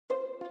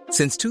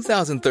Since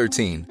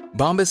 2013,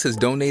 Bombas has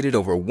donated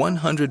over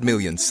 100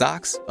 million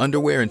socks,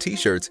 underwear, and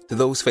T-shirts to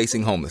those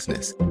facing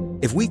homelessness.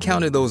 If we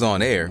counted those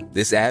on air,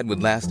 this ad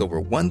would last over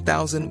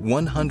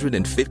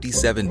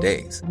 1,157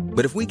 days.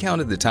 But if we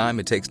counted the time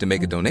it takes to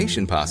make a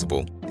donation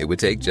possible, it would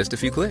take just a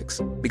few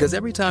clicks. Because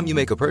every time you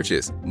make a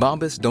purchase,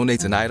 Bombas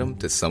donates an item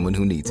to someone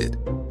who needs it.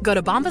 Go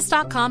to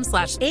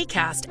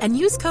bombas.com/ACAST and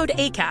use code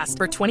ACAST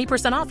for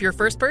 20% off your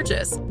first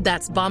purchase.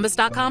 That's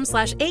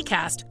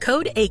bombas.com/ACAST,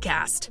 code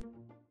ACAST.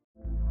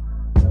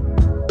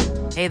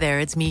 Hey there,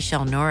 it's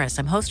Michelle Norris.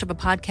 I'm host of a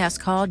podcast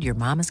called Your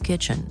Mama's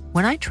Kitchen.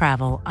 When I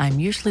travel, I'm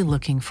usually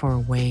looking for a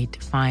way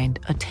to find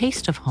a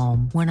taste of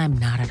home when I'm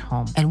not at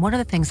home. And one of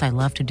the things I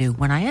love to do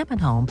when I am at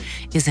home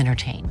is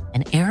entertain.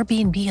 And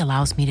Airbnb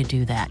allows me to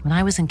do that. When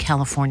I was in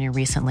California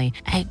recently,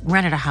 I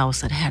rented a house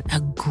that had a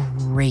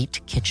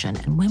great kitchen.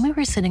 And when we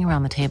were sitting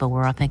around the table, we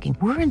were all thinking,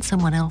 we're in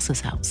someone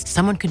else's house.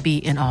 Someone could be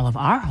in all of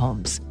our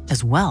homes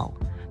as well.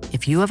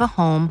 If you have a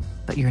home,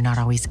 but you're not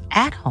always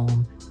at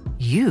home,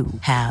 you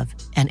have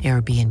an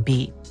Airbnb.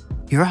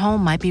 Your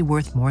home might be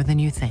worth more than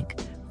you think.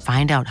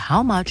 Find out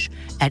how much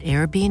at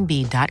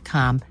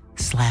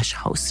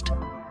airbnb.com/host.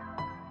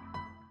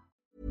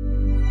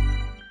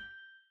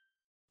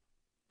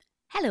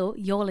 Hello,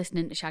 you're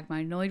listening to Shag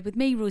Married Annoyed with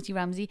me, Rosie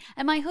Ramsey,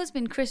 and my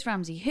husband, Chris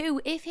Ramsey,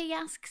 who, if he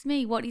asks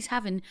me what he's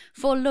having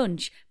for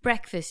lunch,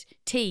 breakfast,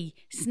 tea,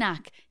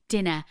 snack,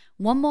 dinner,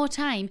 one more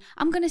time,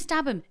 I'm going to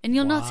stab him and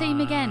you'll not see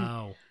him again.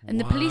 And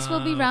the police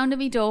will be round at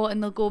my door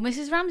and they'll go,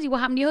 Mrs. Ramsey,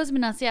 what happened to your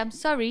husband? I'll say, I'm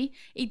sorry,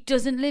 he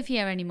doesn't live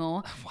here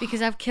anymore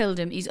because I've killed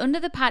him. He's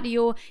under the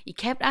patio. He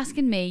kept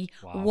asking me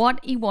what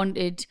he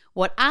wanted,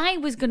 what I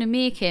was going to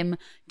make him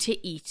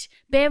to eat.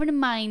 Bearing in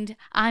mind,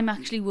 I'm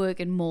actually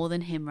working more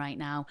than him right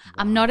now.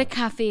 I'm not a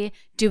cafe.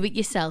 Do it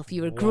yourself.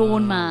 You're a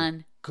grown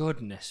man.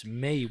 Goodness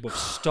me, we've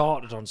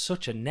started on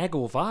such a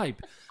nego vibe.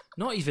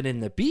 Not even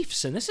in the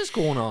beefs, and this is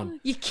going on.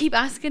 You keep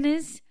asking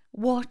us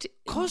what?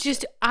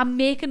 I'm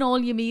making all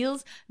your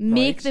meals.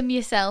 Make them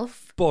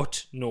yourself.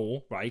 But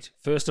no, right.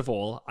 First of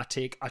all,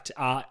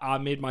 I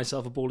made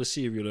myself a bowl of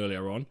cereal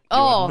earlier on.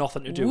 Oh, had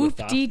nothing to do with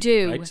that.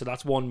 Whoop-de-doo. Right, so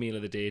that's one meal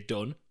of the day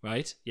done.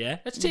 Right, yeah.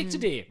 Let's take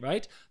today.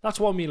 Right, that's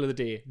one meal of the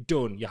day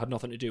done. You had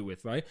nothing to do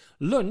with. Right,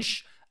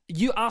 lunch.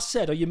 I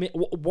said,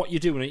 what you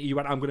doing? You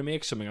went, I'm going to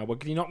make something. I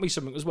went, can you knock me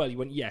something as well? You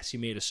went, yes, you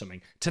made us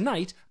something.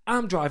 Tonight,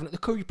 I'm driving at the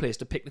curry place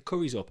to pick the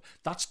curries up.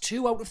 That's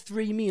 2 out of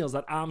 3 meals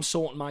that I'm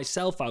sorting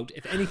myself out.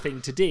 If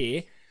anything,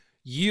 today,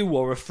 you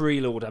are a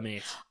freeloader,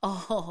 mate.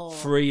 Oh.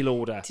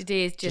 Freeloader.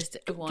 Today is just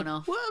a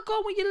one-off. Well, go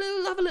on with your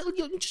little, have a little,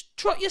 you just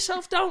trot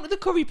yourself down to the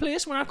curry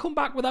place when I come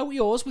back without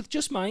yours, with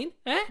just mine.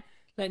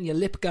 Letting your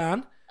lip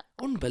gone.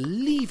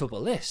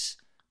 Unbelievable, this.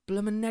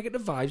 Bloomin'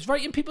 negative vibes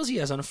right in people's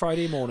ears on a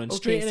Friday morning. Okay,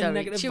 straight sorry. in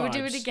negative Should vibes. we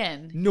do it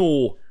again?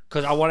 No,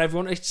 because I want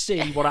everyone to see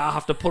what I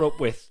have to put up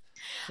with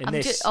in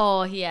this.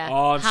 How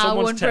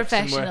someone's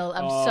unprofessional.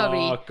 I'm sorry.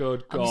 Oh,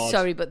 good God. I'm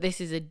sorry, but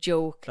this is a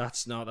joke.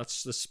 That's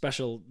the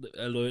special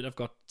alert I've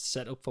got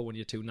set up for when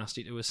you're too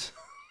nasty to us.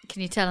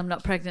 Can you tell I'm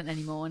not pregnant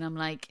anymore? And I'm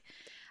like,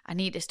 I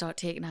need to start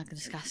taking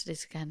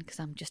Agnescastis again because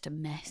I'm just a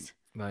mess.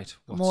 Right.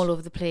 I'm all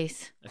over the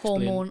place.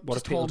 What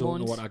if people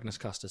don't know what Agnes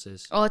Castus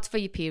is? Oh, it's for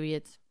your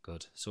periods.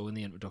 Good. So in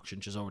the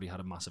introduction, she's already had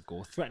a massive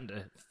go. Threatened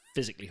to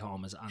physically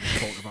harm us and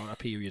talk about her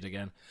period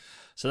again.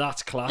 So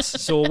that's class.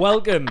 So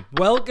welcome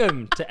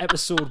to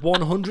episode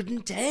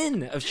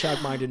 110 of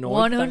Shag Married Annoyed.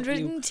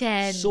 110.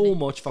 Thank you so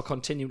much for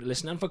continuing to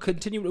listen and for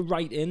continuing to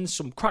write in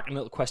some cracking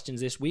little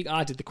questions this week.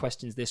 I did the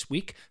questions this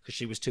week because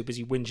she was too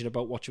busy whinging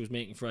about what she was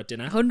making for her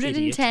dinner.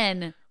 110.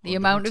 Idiot. The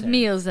amount of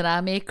meals that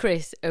I make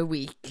Chris a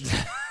week.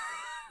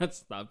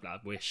 That's I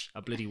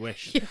bloody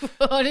wish.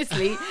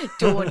 Honestly,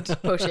 don't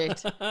push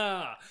it.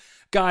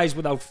 Guys,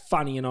 without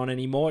fannying on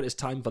anymore, it is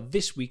time for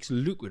this week's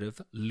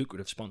lucrative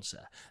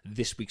sponsor.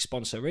 This week's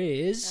sponsor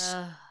is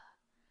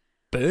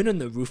Burning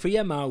the Roof of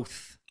Your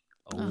Mouth.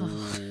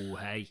 Oh,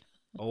 hey.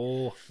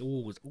 Oh,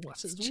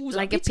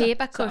 like a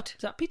paper cut.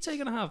 Is that pizza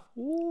you're going to have?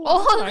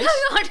 Oh, nice.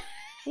 hang on.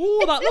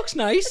 Oh, that looks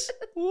nice.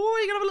 Oh,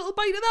 you're going to have a little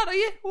bite of that, are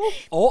you?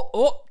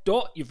 Oh,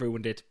 you've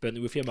ruined it. Burnt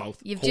the roof of your mouth.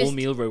 Whole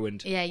meal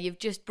ruined. Yeah, you've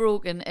just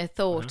broken a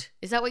thought. Uh-huh.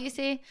 Is that what you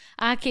say?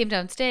 I came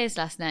downstairs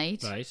last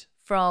night. Right.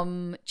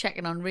 From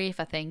checking on Rafe,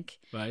 I think.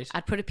 Right.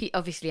 I'd put a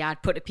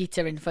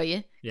pizza in for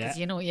you. Yeah. Because,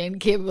 you're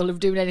incapable of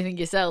doing anything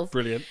yourself.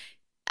 Brilliant.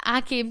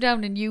 I came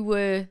down and you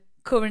were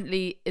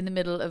currently in the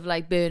middle of,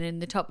 burning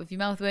the top of your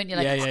mouth, weren't you?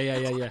 Yeah.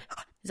 Is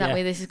that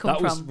where this has come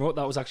from?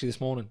 That was actually this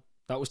morning.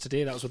 That was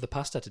today. That was with the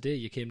pasta today.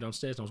 You came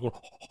downstairs and I was going...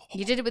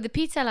 You did it with the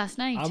pizza last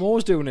night. I'm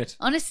always doing it.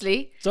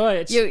 Honestly.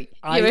 Sorry, you're in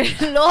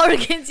law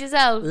against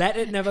yourself. Let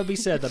it never be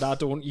said that I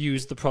don't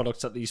use the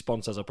products that these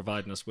sponsors are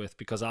providing us with,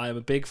 because I am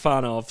a big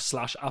fan of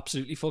 /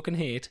 absolutely fucking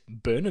hate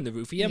Burning the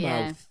Roof of Your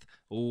Mouth.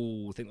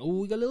 Oh,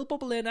 we got a little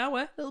bubble there now,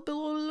 eh?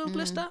 Little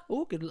blister.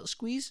 Oh, get a little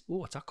squeeze. Oh,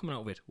 what's that coming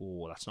out of it?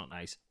 Oh, that's not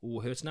nice. Oh,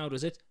 it hurts now,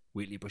 does it?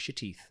 Wait till you brush your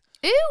teeth.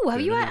 Ooh, have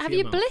burning into you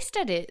your mouth.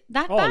 blistered it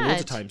that Oh, bad? loads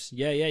of times.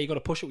 Yeah, you got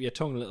to push it with your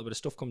tongue, a little bit of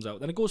stuff comes out.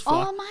 Then it goes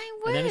flat. Oh my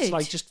word! And then it's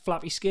like just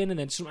flappy skin. And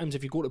then sometimes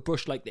if you go to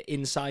brush like the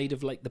inside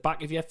of like the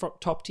back of your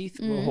top teeth,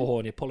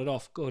 and you pull it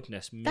off.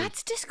 Goodness me.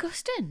 That's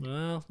disgusting.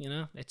 Well,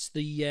 it's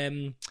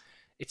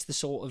the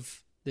sort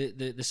of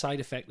the side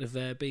effect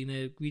of being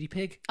a greedy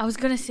pig. I was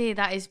gonna say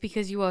that is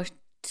because you are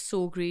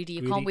so greedy.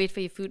 You can't Greedy. wait for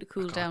your food to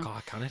cool down.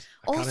 I can't.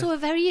 Also, a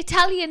very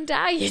Italian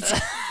diet.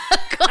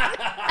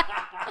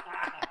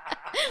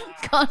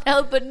 Can't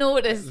help but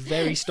notice.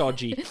 Very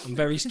stodgy. I'm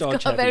very stodgy.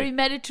 It's got a very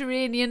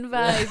Mediterranean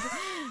vibe.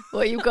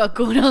 What you got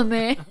going on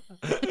there?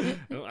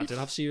 Oh, I did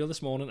have cereal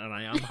this morning, and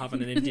I am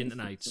having an Indian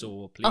tonight.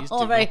 So please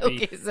Oh, do right, not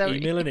be okay, sorry.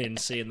 emailing in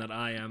saying that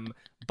I am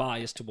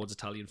biased towards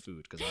Italian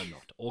food, because I'm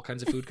not. All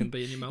kinds of food can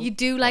be in your mouth. You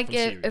do apart like from a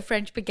cereal.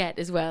 French baguette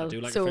as well. I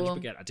do like so, a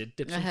French baguette. I did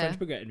dip some French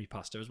baguette in my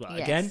pasta as well.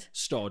 Yes. Again,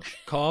 stodge.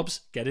 Carbs,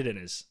 get it in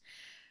us.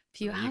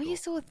 Phew, There how you are you go.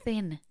 so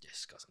thin?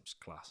 Yes, because I'm just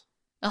class.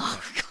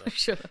 Oh, gosh,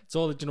 sure. It's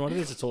all. Do you know what it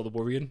is? It's all the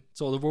worrying.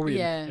 It's all the worrying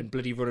Yeah. and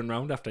bloody running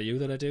around after you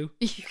that I do.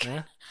 You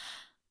Yeah.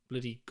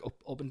 Bloody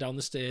up and down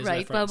the stairs. Right,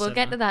 left, well, right, we'll and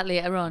get centre. to that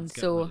later on. Let's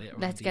get So to that later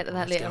on, let's get to people. that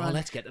Let's later get- on.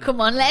 let's get to that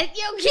Come on, later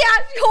you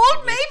can't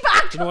hold me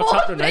back. Do you know what's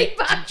Hold happening, me right?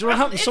 back Do you know what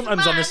happens this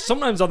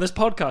sometimes man. on this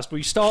podcast?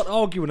 We start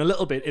arguing a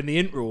little bit in the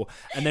intro,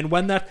 and then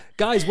when that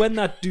when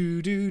that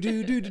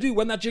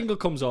when that jingle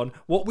comes on,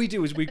 what we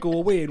do is we go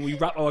away and we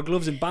wrap our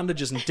gloves in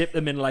bandages and dip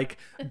them in like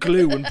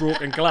glue and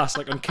broken glass,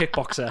 like on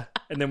Kickboxer,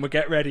 and then we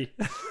get ready.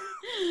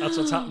 That's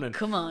what's happening.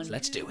 Come on. So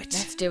let's do it.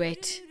 Let's do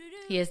it.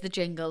 Here's the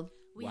jingle.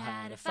 We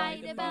had a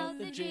fight about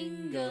the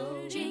jingle.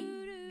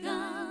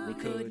 We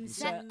couldn't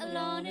settle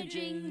on a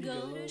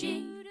jingle.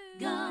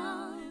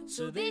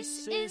 So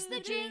this is the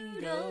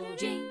jingle.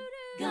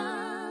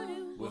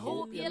 We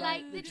hope you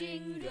like the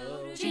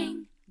jingle.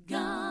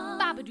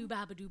 Babadoo,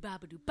 babadoo,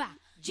 babadoo, ba.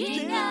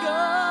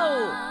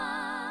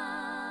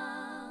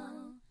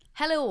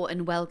 Hello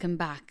and welcome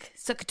back.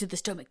 Suck it to the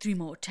stomach 3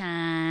 more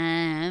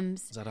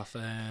times. Is that off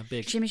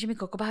big? Shimmy, shimmy,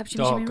 cocoa bob,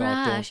 shimmy, Oh, shimmy, God,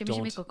 rah. don't, Shimmy,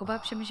 shimmy, don't. cocoa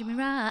bob, shimmy, shimmy,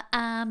 rah.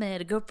 I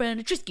met a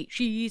girlfriend, a Trisky.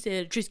 She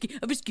said a Trisky,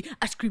 a whiskey,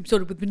 ice cream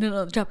soda with vanilla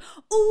on the top.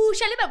 Ooh,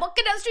 Shelly, man,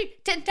 walking down the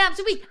street 10 times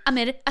a week. I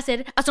met it, I said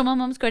it, I stole my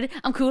mom's credit.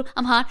 I'm cool,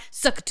 I'm hot.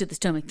 Suck it to the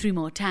stomach 3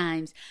 more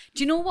times.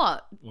 Do you know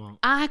what? What?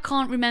 I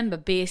can't remember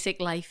basic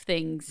life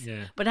things,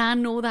 Yeah. but I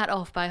know that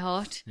off by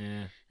heart.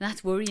 Yeah.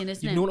 That's worrying,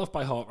 isn't You it? know it off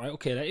by heart, right?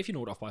 Okay, if you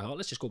know it off by heart,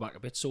 let's just go back a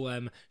bit. So,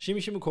 shimmy,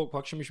 shimmy, coke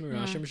pop, shimmy, shimmy,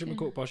 rah, shimmy, shimmy,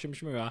 coke pop, shimmy,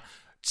 shimmy, rah.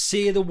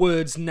 Say the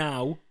words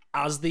now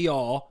as they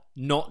are,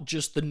 not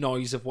just the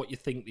noise of what you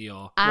think they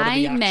are. What are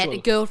the I met actual-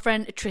 a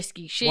girlfriend, a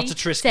Trisky. She What's a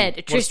Trisky? said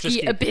a What's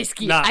Trisky, a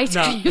biscuit, Nah, ice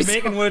nah, cream. you're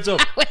making words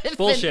up. With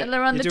Bullshit.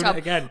 vanilla on You're the doing top. it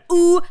again.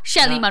 Ooh,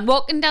 Shelly, Nah. man,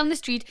 walking down the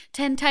street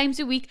 10 times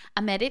a week.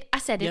 I met it, I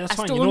said it, Yeah, that's I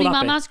fine. stole You know my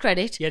that bit. mama's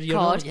credit Yeah, you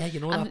card. know, you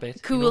know I'm that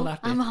bit. Cool, you know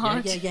that bit. I'm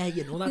hot. Yeah,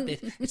 you know that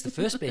bit. It's the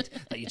first bit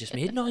that you just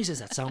made noises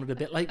that sounded a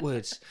bit like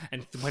words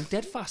and went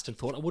dead fast and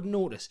thought I wouldn't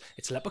notice.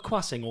 It's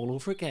leprequassing all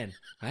over again,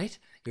 right?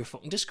 You're a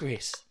fucking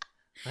disgrace,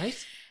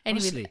 right?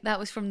 Anyway, Honestly. that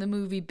was from the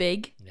movie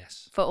Big.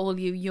 Yes. For all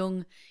you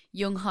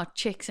young hot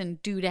chicks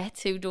and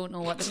dudettes who don't know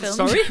what the film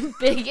Sorry?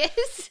 Big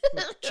is.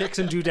 Chicks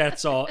and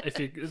dudettes are,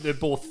 they're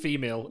both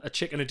female. A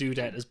chick and a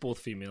dudette is both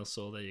female,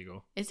 so there you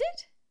go. Is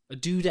it? A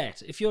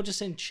dudette. If you're just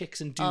saying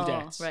chicks and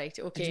dudettes. Oh, right,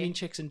 What do okay. you mean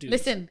chicks and dudettes?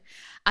 Listen,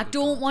 I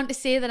don't want to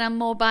say that I'm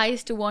more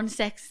biased to one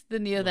sex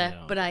than the other,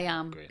 yeah, but I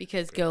am great,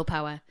 because great, girl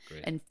power.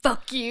 great. And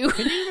fuck you.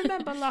 Can you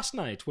remember last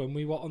night when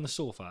we were on the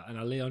sofa and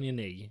I lay on your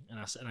knee and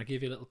I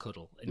gave you a little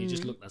cuddle and you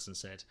just looked at us and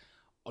said,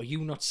 "Are you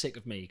not sick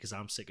of me? Because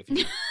I'm sick of you."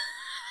 Do you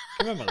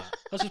remember that?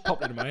 That's just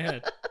popped into my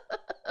head.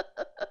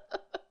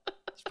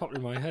 It's popped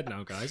in my head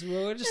now, guys.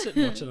 We're just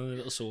sitting watching on a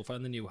little sofa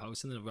in the new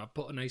house, and then I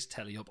put a nice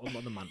telly up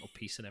on the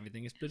mantelpiece and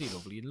everything. It's bloody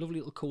lovely, and lovely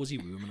little cozy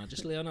room. And I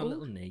just lay on our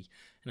little knee,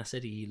 and I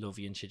said, "I love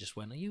you," and she just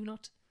went, "You're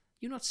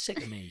not sick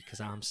of me because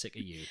I'm sick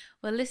of you."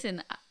 Well,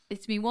 listen,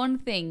 it's me one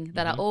thing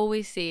that I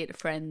always say to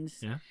friends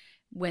Yeah.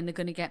 when they're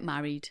going to get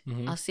married.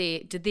 I'll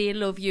say, do they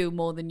love you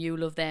more than you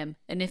love them?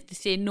 And if they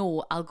say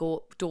no, I'll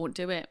go, don't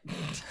do it.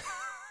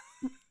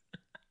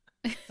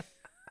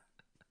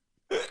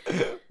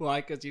 Why?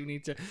 Because you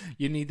need to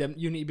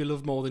be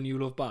loved more than you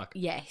love back.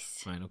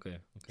 Yes. Right. Okay.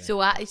 So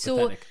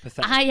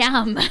Pathetic. I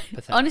am,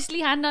 Pathetic. honestly,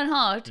 hand on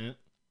heart, Yeah.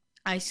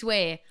 I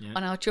swear Yeah.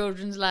 on our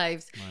children's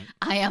lives, Right.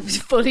 I am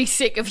fully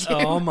sick of you.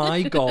 Oh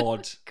my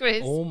god,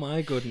 Chris. Oh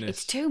my goodness.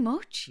 It's too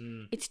much.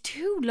 It's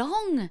too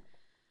long.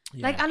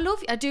 Yeah. Like,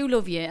 I do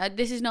love you.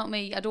 This is not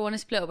me. I don't want to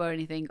split up or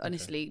anything.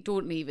 Honestly,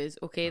 don't leave us,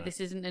 okay?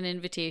 This isn't an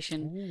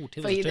invitation Ooh, for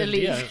Tilda's you to turned,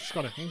 leave. yeah,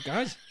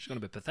 guys, she's gonna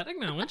be pathetic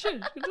now, isn't she? Oh,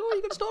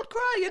 you're gonna start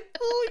crying.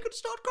 Oh, you're gonna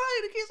start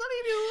crying in case I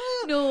leave you.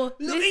 Oh, No, look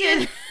listen.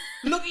 at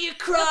you. Look at you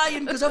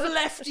crying because I've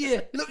left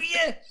you. Look at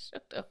you.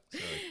 Shut up.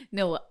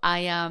 No, I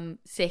am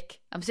sick.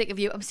 I'm sick of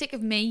you. I'm sick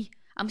of me.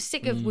 I'm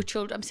sick of with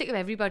children. I'm sick of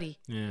everybody.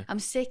 Yeah. I'm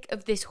sick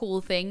of this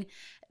whole thing.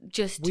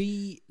 Just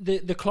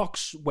The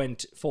clocks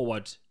went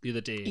forward the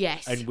other day.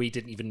 Yes. And we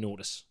didn't even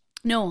notice.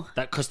 No.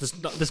 Because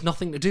there's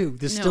nothing to do.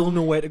 There's No. still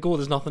nowhere to go.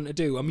 There's nothing to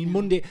do. I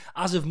mean,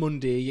 as of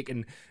Monday, you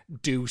can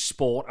do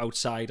sport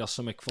outside or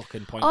something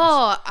fucking pointless.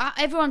 Oh,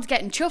 everyone's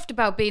getting chuffed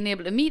about being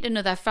able to meet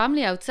another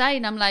family outside,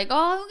 and I'm like,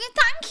 oh,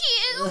 thank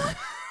you.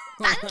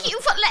 Thank you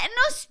for letting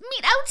us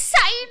meet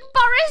outside,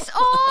 Boris.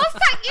 Oh,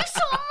 thank you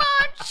so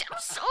much. I'm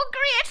so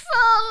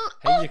grateful.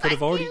 Hey,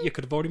 you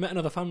could have already met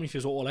another family if you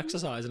was all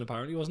exercising.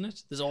 Apparently, wasn't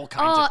it? There's all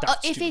kinds of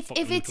daft, stupid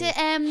fucking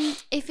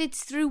loopholes. if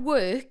it's through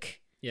work.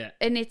 Yeah.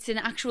 And it's an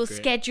actual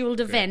scheduled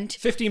event.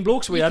 15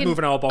 blokes we had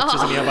moving our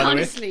boxes in here, by the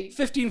honestly. way.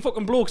 15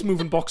 fucking blokes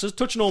moving boxes,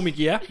 touching all my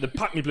gear. They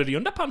packed me bloody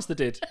underpants, they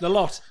did. The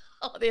lot.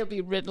 Oh, they'll be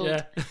riddled.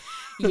 Yeah.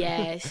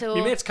 Yeah, so...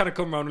 My mates kind of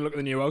come round and look at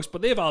the new house,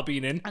 but they've all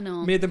been in. I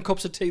know. Made them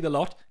cups of tea, the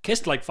lot.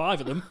 Kissed like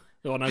 5 of them.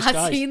 They were nice guys.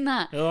 I've seen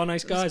that. They were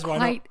nice guys, why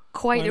not?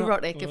 Quite Why not?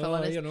 erotic, if I'm Well,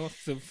 honest. you know,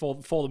 for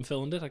them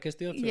filmed it, I guess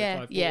the other 3 or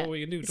 5. Yeah. What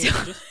you can do,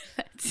 don't you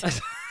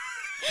just...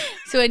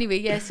 So anyway,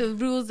 yeah, so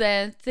rules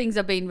there, things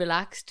are being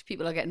relaxed,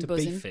 people are getting To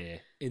buzzing. be fair,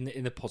 in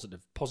the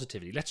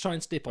positivity, let's try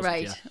and stay positive.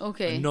 Right, yeah.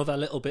 okay. Another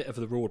little bit of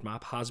the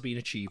roadmap has been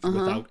achieved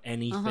without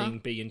anything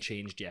being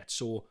changed yet.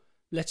 So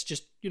let's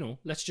just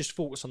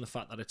focus on the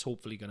fact that it's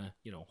hopefully gonna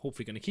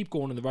keep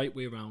going in the right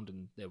way around,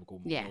 and there we go.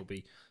 Yeah. It'll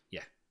be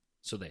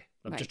So there.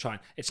 I'm Right. just trying.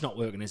 It's not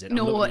working, is it?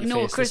 No, I'm looking at your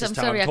no, face. Chris, This is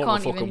I'm terrible. sorry, I talking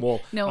can't to a fucking even-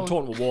 wall. no. I'm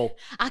talking to a wall.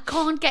 I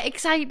can't get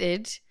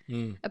excited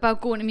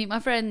about going to meet my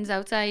friends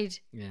outside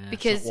Yeah,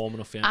 because it's not warm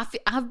enough yet.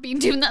 I've been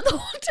doing that the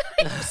whole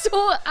time.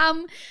 So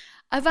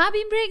have I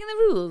been breaking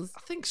the rules?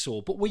 I think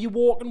so. But were you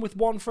walking with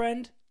one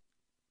friend?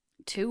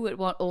 2 at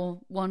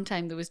one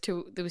time there was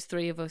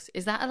 3 of us.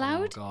 Is that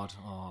allowed? Oh God!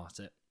 Oh, that's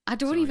it. I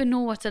don't even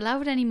know what's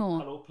allowed anymore.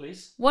 Hello,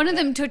 police. One of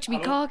them touched me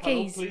car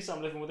keys. Hello, police.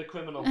 I'm living with a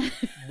criminal.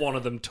 One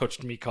of them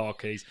touched me car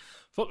keys.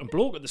 Fucking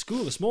bloke at the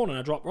school this morning.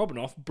 I dropped Robin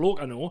off.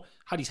 Bloke I know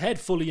had his head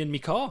fully in me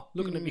car,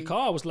 looking at me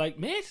car. I was like,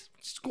 mate,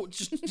 just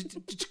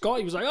got.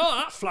 He was like, oh,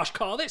 that flash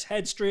car. This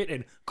head straight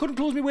in. Couldn't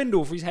close my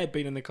window for his head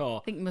being in the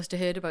car. I think you must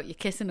have heard about your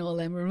kissing all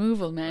them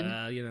removal men.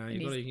 You know,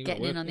 And you he's got to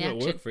getting in on the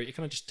work action. for it. You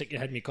can't just stick your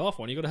head in your car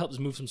for one. You got to help us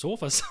move some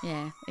sofas.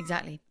 Yeah,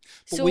 exactly.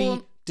 But so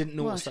we didn't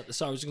notice what? that.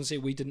 So I was going to say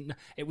we didn't.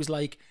 It was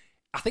like,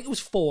 I think it was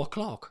 4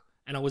 o'clock.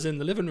 And I was in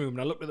the living room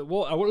and I looked at the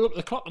wall. I looked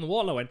at the clock on the wall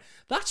and I went,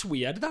 "That's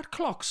weird. That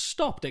clock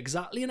stopped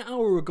exactly an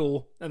hour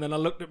ago." And then I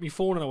looked at my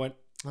phone and I went,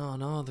 "Oh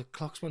no, the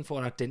clock's went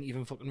forward." I didn't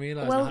even fucking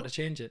realise I had to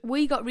change it.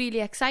 We got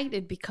really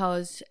excited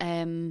because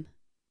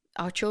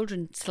our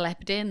children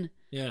slept in.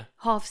 Yeah.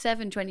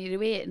 7:30, 20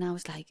 to 8, and I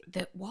was like,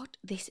 "What?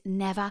 This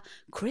never,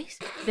 Chris?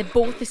 They're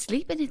both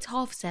asleep and it's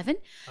 7:30."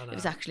 It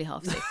was actually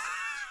 6:30.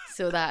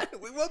 So that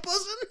We were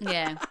buzzing.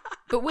 yeah.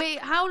 But wait,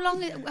 how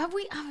long have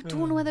we? I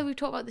don't know whether we've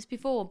talked about this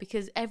before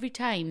because every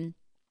time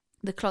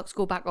the clocks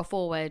go back or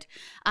forward,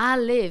 I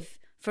live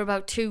for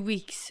about 2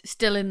 weeks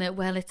still in the.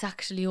 Well, it's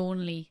actually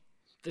only.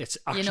 It's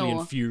actually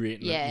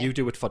infuriating. yeah. You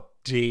do it for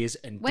days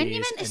and When you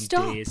days meant to and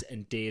stop? days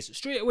and days.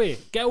 Straight away.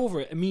 Get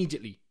over it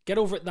immediately. Get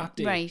over it that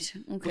day. Right,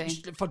 okay. But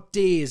just for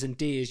days and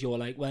days, you're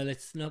like, well,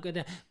 it's not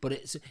gonna. But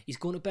he's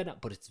going to bed now.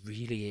 But it's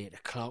really 8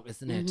 o'clock,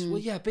 isn't it? Well,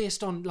 yeah,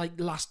 based on like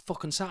last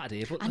fucking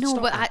Saturday. But I know,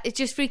 but it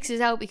just freaks us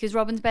out because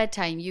Robin's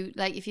bedtime. You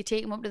like if you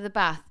take him up to the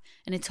bath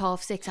and it's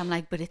 6:30, I'm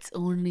like, but it's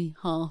only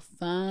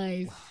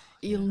 5:30.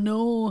 You'll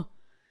know.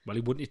 Well,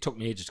 he wouldn't. It took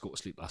me ages to go to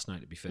sleep last night.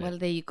 To be fair. Well,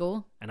 there you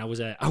go. And I was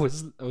like, I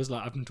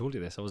haven't told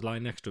you this. I was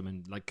lying next to him,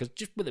 and like, because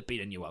just with it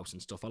being a new house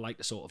and stuff, I like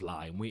to sort of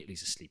lie and wait till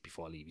he's asleep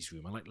before I leave his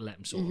room. I like to let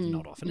him sort of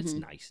nod off, and it's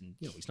nice, and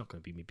he's not going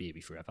to be my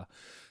baby forever.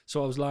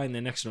 So I was lying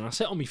there next to him, and I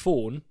sit on my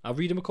phone. I'll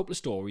read him a couple of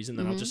stories, and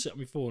then I'll just sit on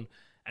my phone,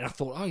 and I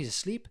thought, oh, he's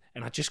asleep,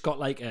 and I just got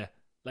like a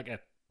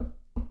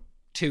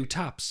 2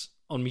 taps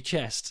on my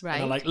chest, Right.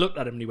 and I like looked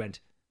at him, and he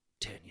went,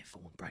 "Turn your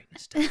phone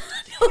brightness down." No,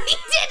 he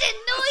didn't.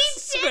 No, he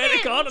Swear to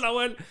didn't. God, and I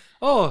went,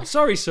 "Oh,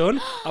 sorry,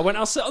 son." I went,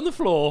 "I'll sit on the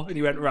floor," and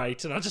he went,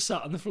 "Right," and I just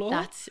sat on the floor.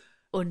 That's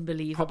Proper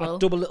unbelievable.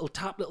 double little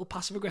tap, little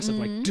passive aggressive,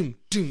 like doom,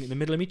 doom in the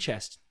middle of my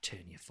chest.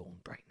 Turn your phone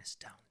brightness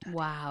down, Dad.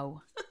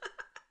 Wow.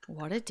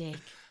 What a dick.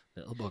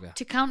 Little bugger.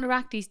 To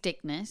counteract his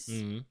dickness,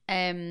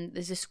 Mm-hmm.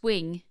 there's a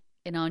swing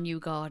in our new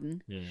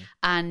garden, Yeah.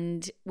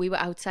 and we were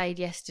outside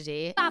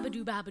yesterday.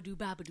 Babadoo, babadoo,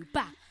 babadoo,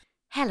 ba.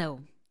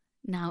 Hello.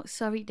 Now,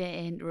 sorry to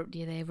interrupt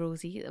you there,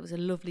 Rosie. That was a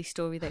lovely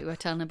story that you were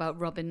telling about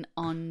Robin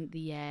on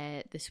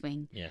the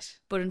swing. Yes.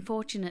 But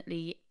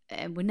unfortunately,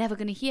 we're never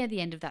going to hear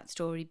the end of that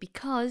story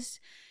because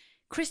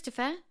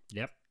Christopher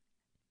Yep.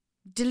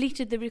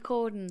 deleted the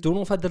recording. Don't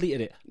know if I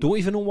deleted it. Don't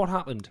even know what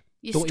happened.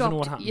 You Don't stopped. even know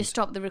what happened. You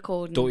stopped the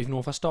recording. Don't even know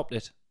if I stopped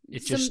it.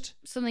 It just.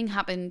 Something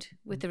happened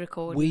with the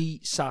recording. We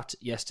sat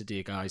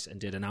yesterday, guys,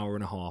 and did an hour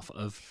and a half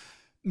of,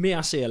 may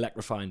I say,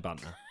 electrifying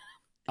banter.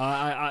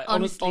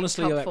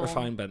 Honestly, top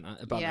electrifying form.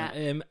 banter.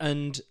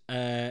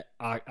 Yeah.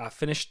 I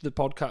finished the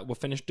podcast. We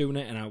finished doing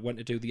it, and I went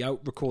to do the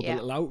record Yeah.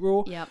 the little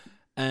outro. Yep.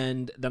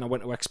 And then I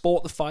went to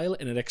export the file,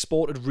 and it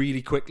exported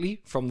really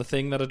quickly from the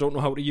thing that I don't know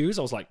how to use.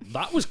 I was like,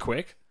 that was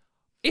quick.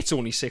 It's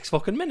only 6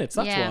 fucking minutes.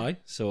 That's Yeah. why.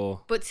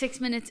 So But 6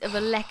 minutes of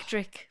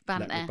electric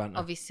banter, Electric banter.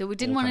 obviously. So we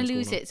didn't All want to kinds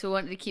lose going on. it, so we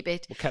wanted to keep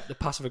it. we kept the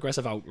passive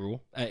aggressive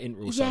intro. Sorry,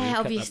 Yeah, kept that.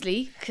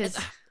 obviously, because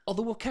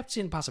although we kept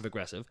saying passive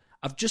aggressive,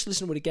 I've just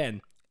listened to it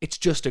again. It's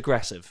just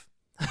aggressive.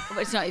 But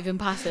it's not even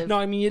passive. No,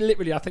 I mean, you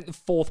literally, I think the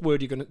fourth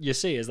word you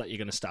say is that you're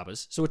going to stab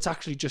us. So it's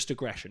actually just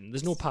aggression.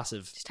 There's no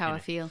passive. Just how in I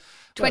it. feel.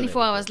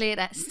 24 hours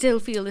later, still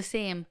feel the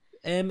same.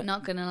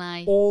 Not gonna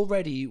lie.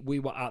 Already, we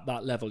were at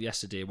that level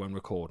yesterday when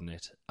recording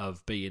it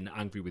of being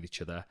angry with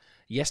each other.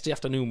 Yesterday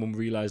afternoon, when we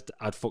realised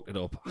I'd fucked it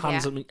up,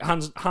 hands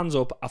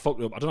up, I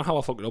fucked it up. I don't know how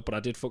I fucked it up, but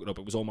I did fuck it up.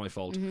 It was all my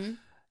fault.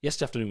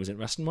 Yesterday afternoon was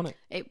interesting, wasn't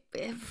it?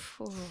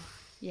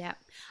 Yeah.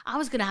 I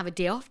was gonna have a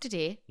day off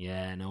today.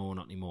 Yeah, no,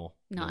 not anymore.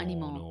 Not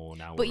anymore. No,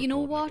 now. But we're you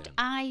know recording what? again.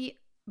 I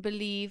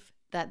believe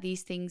that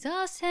these things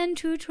are sent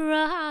to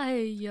try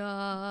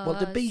us. Well,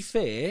 to be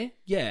fair,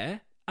 yeah,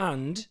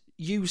 and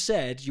you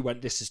said, you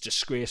went, this is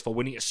disgraceful,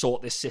 we need to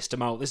sort this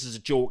system out, this is a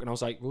joke, and I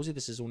was like, Rosie,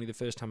 this is only the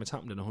first time it's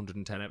happened in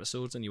 110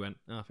 episodes, and you went,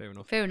 fair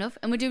enough. Fair enough.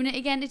 And we're doing it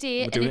again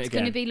today, and it's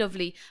going to be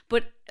lovely.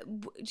 But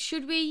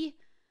should we...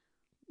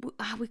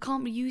 We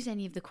can't reuse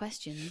any of the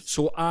questions.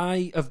 So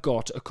I have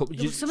got a couple.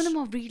 Some of them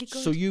are really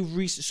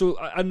good. So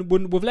and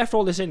when we've left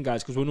all this in,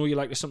 guys, because we know you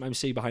like to sometimes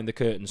see behind the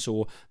curtain.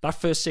 So that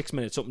first 6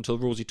 minutes up until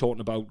Rosie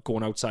talking about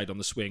going outside on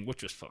the swing,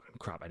 which was fucking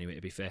crap anyway, to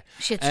be fair.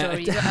 Shit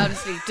story.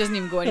 Honestly, it doesn't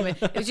even go anywhere.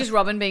 It was just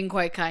Robin being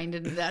quite kind,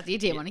 and that you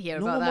didn't want to hear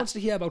no about one that. wants to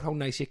hear about how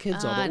nice your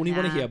kids are. They only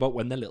want to hear about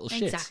when they're little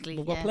shits. Exactly.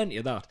 We've got plenty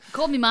of that.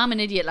 Called me mum an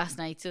idiot last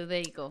night, so there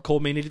you go.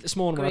 Called me an idiot this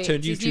morning when I Great.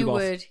 turned It's his YouTube new off.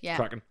 word, yeah.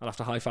 Cracking. I'll have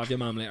to high five your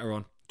mum later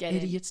on. Get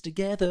in. Idiots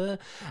together.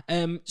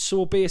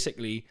 So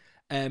basically,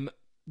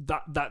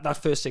 that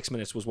first 6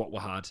 minutes was what we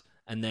had,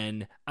 and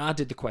then I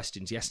did the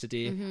questions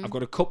yesterday. Mm-hmm. I've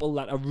got a couple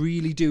that I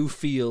really do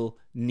feel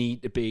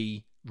need to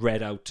be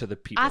read out to the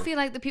people. I feel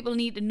like the people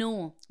need to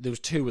know. There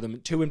was two of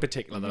them, two in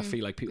particular Mm-hmm. that I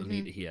feel like people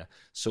need to hear.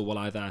 So we'll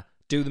either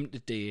do them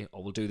today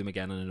or we'll do them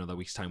again in another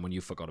week's time when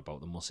you forgot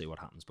about them. We'll see what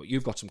happens. But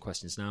you've got some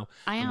questions now,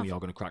 and we are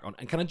going to crack on.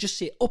 And can I just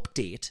say,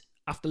 update,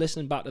 after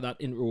listening back to that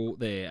intro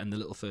there and the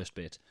little first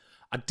bit,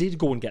 I did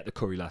go and get the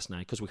curry last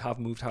night because we have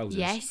moved houses.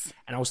 Yes.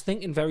 And I was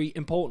thinking very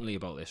importantly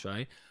about this,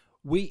 right?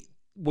 We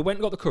went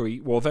and got the curry.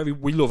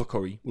 We love a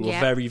curry. We were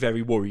very,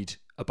 very worried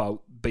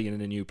about being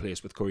in a new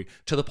place with curry,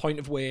 to the point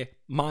of where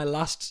my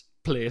last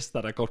place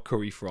that I got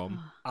curry from,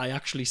 I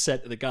actually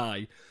said to the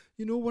guy,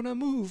 you know, when I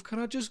move, can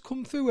I just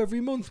come through every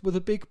month with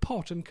a big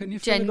pot and can you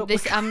fill Jen,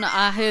 it up?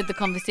 I heard the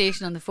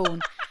conversation on the phone.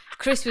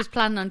 Chris was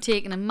planning on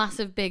taking a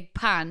massive big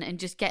pan and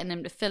just getting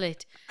him to fill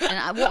it.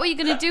 And what were you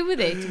going to do with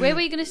it? Where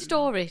were you going to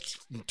store it?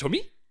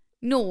 Tummy?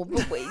 No,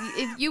 but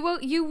if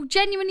you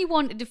genuinely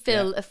wanted to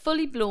fill a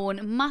fully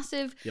blown,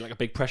 massive... Yeah, like a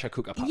big pressure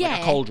cooker pan,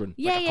 like a cauldron.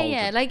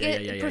 Like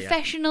a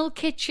professional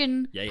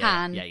kitchen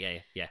pan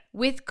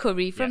with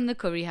curry from the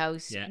curry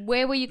house. Yeah.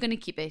 Where were you going to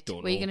keep it?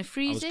 Don't were you know. going to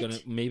freeze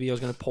it? Maybe I was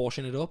going to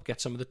portion it up,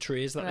 get some of the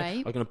trays that I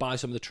was going to buy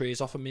some of the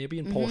trays off him maybe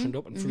and portion it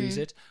up and freeze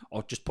it,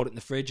 or just put it in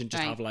the fridge and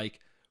just have like,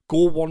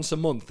 go once a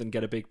month and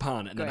get a big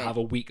pan and then have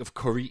a week of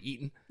curry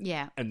eaten.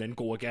 Yeah. And then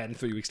go again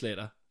 3 weeks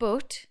later.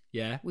 But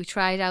yeah, we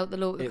tried out the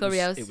local curry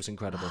house. It was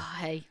incredible. Oh,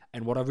 hey.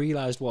 And what I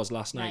realised was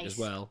last night as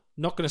well,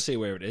 not going to say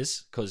where it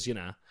is because, you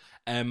know,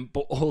 but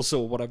also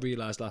what I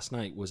realised last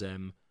night was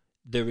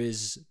there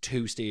is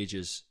 2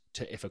 stages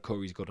to if a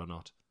curry's good or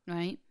not.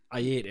 Right. I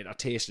ate it, I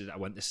tasted it, I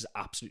went, this is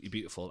absolutely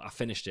beautiful. I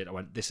finished it, I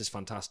went, this is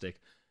fantastic.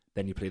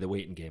 Then you play the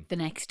waiting game. The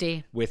next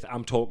day.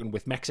 I'm talking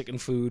with Mexican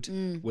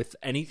food, with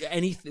any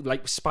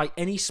like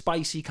any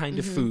spicy kind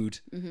of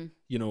food,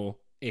 you know,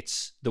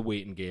 it's the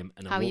waiting game.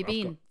 And how you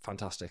been?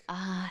 Fantastic.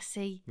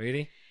 See.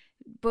 Really?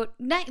 But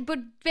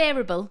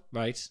variable.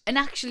 Right. And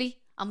actually,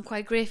 I'm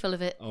quite grateful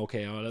of it.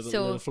 Okay, a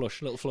little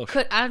flush.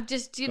 I've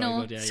just,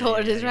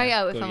 sorted it right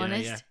out, if I'm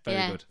honest.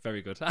 Yeah.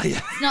 Very good.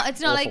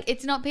 It's not like,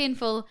 it's not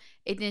painful.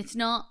 It's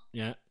not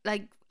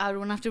like I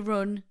don't have to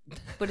run,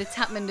 but it's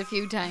happened a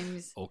few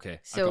times. Okay,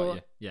 so, I got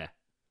you. Yeah,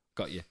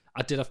 got you.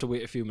 I did have to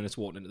wait a few minutes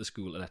walking into the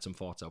school to let some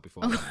farts out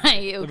before.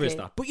 Right, okay. There is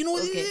that. But you know,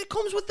 it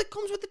comes with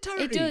the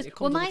territory. It does.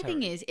 Well, my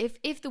thing is,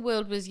 if the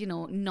world was,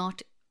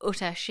 not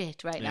utter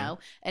shit right now,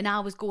 and I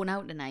was going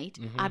out tonight,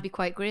 I'd be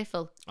quite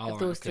grateful of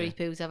those 3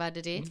 poos I've had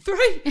today. 3?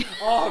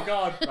 Oh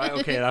God! Right,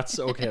 okay, that's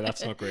not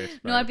great. Right,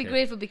 no, I'd be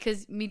grateful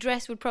because my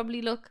dress would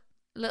probably look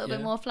a little bit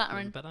more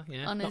flattering. Better,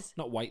 yeah. On his...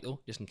 Not white though,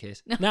 just in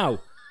case. Now,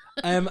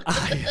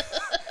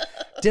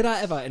 did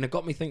I ever? And it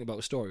got me thinking about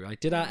a story. Right?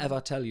 Did I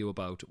ever tell you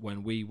about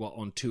when we were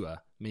on tour?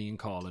 Me and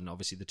Carl, and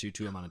obviously the 2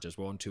 tour managers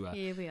were on tour.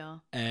 Here we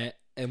are. And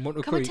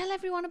Can we tell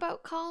everyone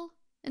about Carl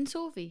and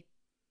Sophie?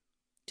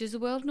 Does the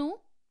world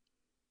know?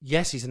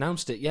 Yes, he's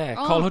announced it. Yeah,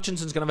 Carl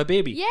Hutchinson's gonna have a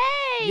baby.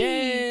 Yay!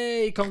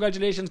 Yay!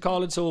 Congratulations,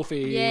 Carl and Sophie.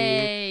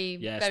 Yay!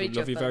 Yes, we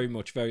love you very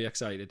much. Very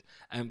excited.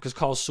 Because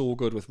Carl's so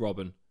good with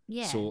Robin.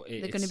 Yeah, so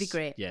they're going to be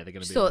great. Yeah, they're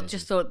going to be.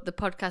 Just thought the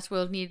podcast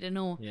world needed to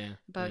know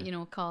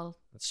about Carl.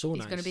 That's so nice.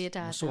 He's going to be a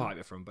dad. I'm so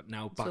happy for him. But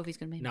now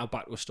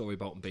back to a story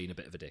about him being a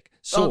bit of a dick.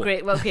 So,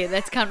 great. Well, okay,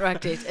 let's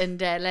counteract it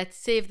and let's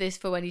save this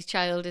for when his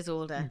child is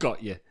older.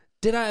 Got you.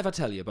 Did I ever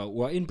tell you about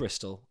we're in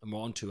Bristol and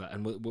we're on tour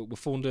and we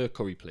phoned a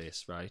curry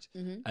place, right?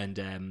 Mm-hmm.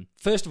 And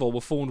first of all,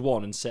 we phoned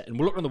one and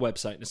we looked on the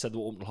website and it said they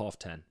were open till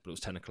 10:30, but it was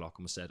 10 o'clock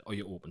and we said, "Are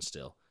you open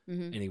still?"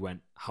 Mm-hmm. And he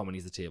went, "How many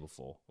is the table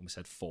for?" And we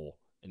said 4.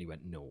 And he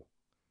went, no.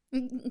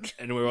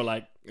 And we were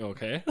like,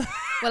 okay.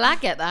 Well, I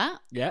get that.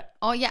 Yeah.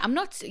 Oh, yeah, I'm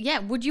not... Yeah,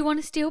 would you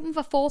want to stay open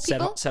for 4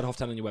 people? Set half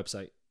 10 on your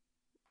website.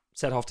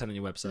 Set half 10 on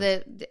your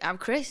website. I'm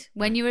Chris.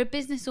 When you're a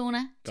business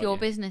owner, it's Got your you.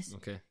 business.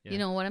 Okay. Yeah. You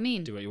know what I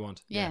mean? Do what you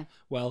want. Yeah.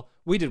 Well,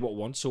 we did what we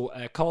want. So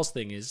Carl's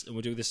thing is, and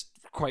we do this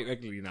quite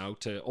regularly now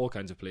to all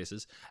kinds of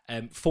places,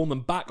 phone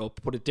them back up,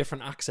 put a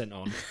different accent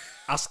on,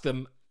 ask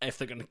them if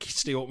they're going to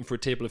stay open for a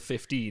table of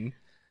 15.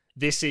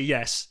 They say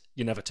yes,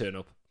 you never turn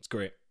up. It's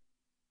great.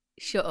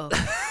 Shut up.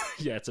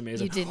 Yeah, it's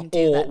amazing. You didn't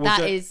do that. That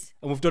And is...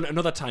 we've done it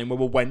another time where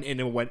we went in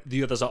and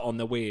the others are on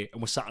their way,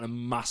 and we sat on a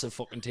massive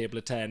fucking table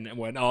of 10 and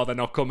went, oh, they're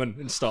not coming,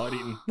 and started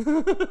eating.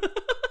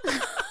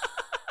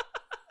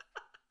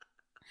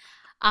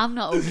 I'm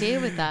not okay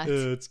with that.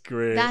 It's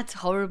great. That's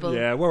horrible.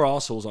 Yeah, we're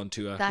arseholes on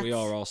tour. That's- We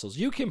are arseholes.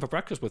 You came for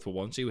breakfast with for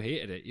once. You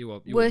hated it. You were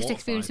Worst mortified.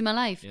 experience in my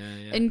life. Yeah,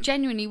 yeah. And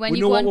genuinely, when We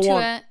you know go what on we tour,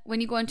 want.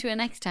 when you go on tour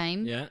next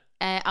time, Yeah.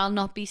 I'll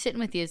not be sitting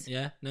with you.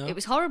 Yeah, no. It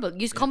was horrible. You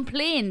just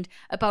complained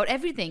about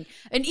everything.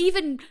 And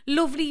even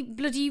lovely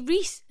bloody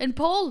Reese and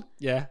Paul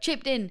Yeah.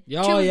 chipped in.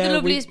 Yeah, Two oh, of yeah. the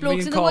loveliest me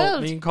blokes and in Carl, the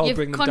world. Me and Carl You've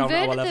bring them down to our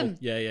converted level. them.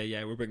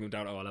 Yeah. We're bringing them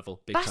down to our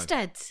level. Big time.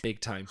 Bastards.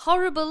 Big time.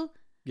 Horrible,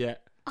 Yeah.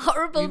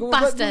 horrible You go,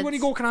 bastards. when you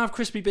go, can I have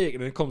crispy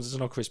bacon? And it comes, it's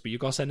not crispy. You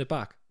gotta send it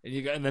back,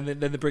 and then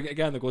they bring it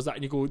again. There goes that,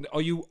 and you go,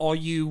 are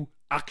you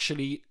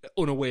actually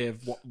unaware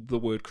of what the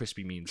word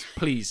crispy means?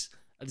 Please,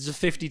 there's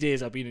 50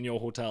 days I've been in your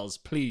hotels.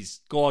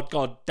 Please,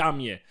 God damn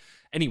you.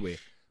 Anyway,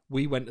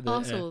 we went to the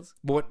Arseholes.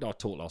 not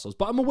total arseholes,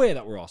 but I'm aware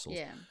that we're arseholes.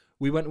 Yeah.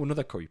 We went to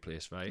another curry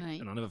place, right? Right.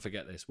 And I'll never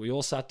forget this. We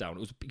all sat down.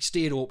 He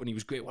stayed open. He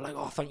was great. We're like,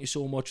 oh, thank you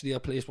so much. The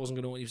other place wasn't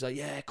going to open. He was like,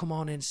 yeah, come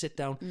on in, sit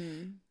down.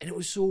 And it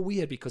was so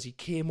weird because he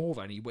came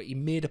over and he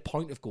made a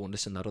point of going,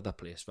 listen, that other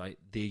place, right?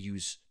 They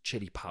use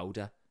chili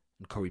powder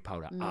and curry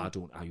powder. I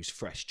don't. I use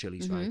fresh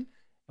chilies, right?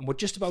 And we're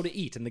just about to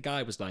eat. And the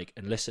guy was like,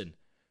 and listen,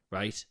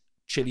 right?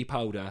 Chili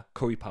powder,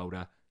 curry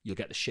powder, you'll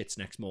get the shits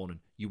next morning.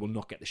 You will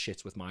not get the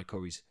shits with my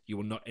curries. You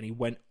will not. And he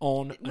went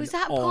on. Was and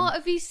that on. part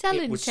of his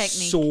selling It was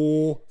technique?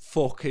 so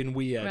fucking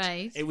weird.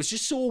 Right. It was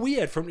just so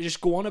weird for him to just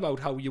go on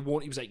about how you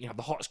won't. He was like, you have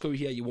the hottest curry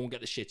here. You won't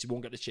get the shits. You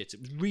won't get the shits. It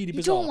was really You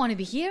bizarre. don't want to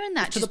be hearing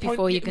that To the just point-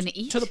 before you're it was going to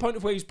eat. To the point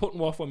of where he's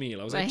putting off our meal.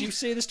 I was like, Right. do you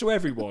say this to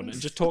everyone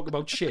and just talk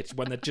about shit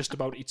when they're just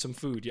about to eat some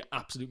food? You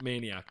absolute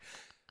maniac.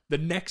 The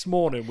next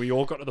morning, we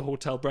all got to the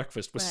hotel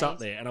breakfast. We Right. sat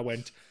there and I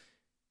went,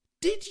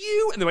 did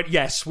you? And they went,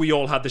 yes, we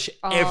all had the shit.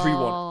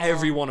 Oh.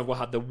 Every one of us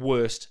had the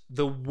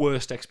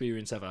worst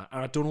experience ever.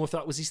 And I don't know if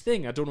that was his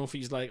thing. I don't know if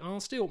he's like, oh, I'll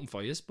stay open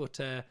for you, but,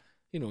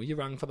 you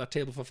rang for that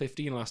table for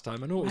 15 last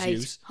time. I know it was Right.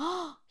 yous.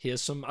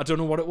 Here's some, I don't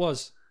know what it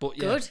was, but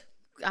yeah. Good.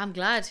 I'm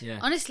glad. Yeah.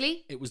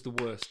 Honestly, It was the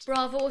worst.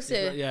 bravo,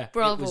 sir. Yeah,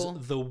 Bravo. It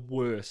was the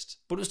worst.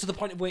 But it was to the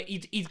point of where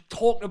he'd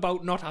talked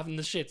about not having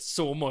the shit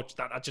so much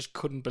that I just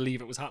couldn't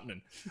believe it was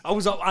happening. I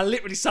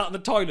literally sat in the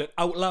toilet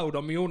out loud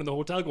on my own in the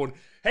hotel going,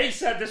 hey,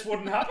 said this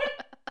wouldn't happen.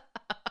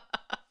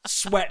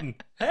 Sweating.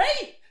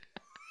 Hey!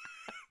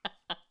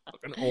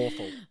 Fucking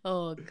awful.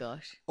 Oh,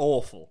 gosh.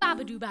 Awful.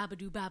 Babadoo,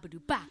 babadoo, babadoo,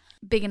 ba.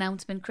 Big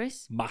announcement,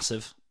 Chris.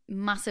 Massive.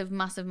 Massive.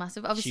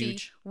 Obviously,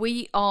 Huge.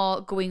 we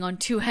are going on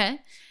tour.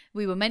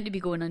 We were meant to be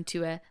going on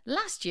tour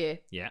last year,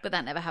 Yeah. but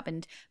that never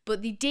happened.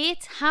 But the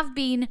dates have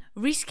been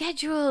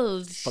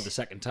rescheduled For the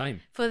second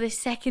time. for the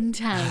second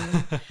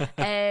time.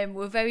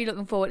 We're very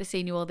looking forward to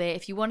seeing you all there.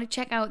 If you want to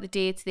check out the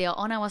dates, they are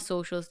on our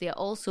socials. They are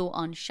also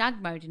on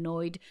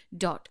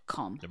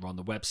shagmarriedanoid.com. They're on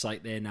the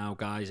website there now,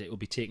 guys. It will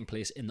be taking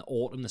place in the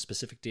autumn. The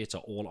specific dates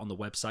are all on the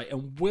website,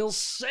 and we'll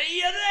see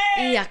you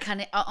there. Yeah,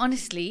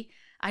 honestly,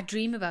 I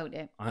dream about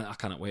it. I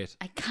cannot wait.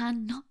 I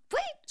cannot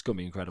wait. It's going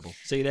to be incredible.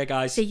 See you there,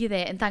 guys. See you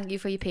there, and thank you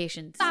for your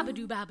patience.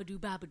 Babadoo, babadoo,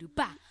 babadoo,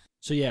 ba.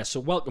 So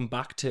welcome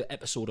back to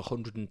episode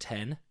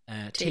 110.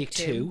 Take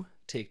two.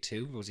 Take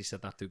two. Rosie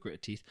said that through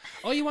gritted teeth.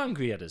 Are you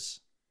angry at us?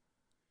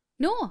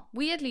 No,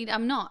 weirdly,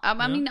 I'm not. I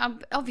No? mean,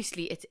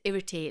 obviously, it's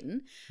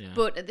irritating, Yeah.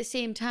 but at the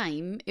same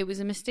time, it was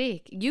a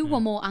mistake. You were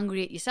more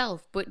angry at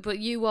yourself, but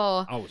you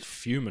are. I was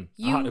fuming.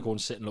 I You- had to go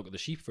and sit and look at the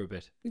sheep for a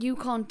bit. You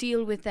can't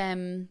deal with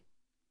them.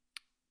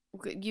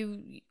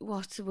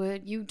 What's the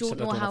word? You don't Said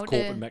know I don't how have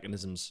coping to.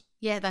 mechanisms.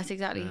 Yeah, that's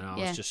exactly. I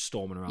yeah. was just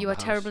storming around You the are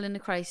house. terrible in a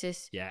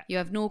crisis. Yeah. You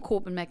have no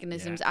coping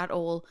mechanisms at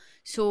all.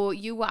 So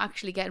you were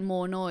actually getting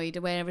more annoyed,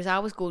 whereas I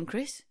was going,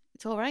 Chris,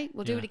 it's all right.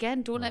 We'll do Yeah. it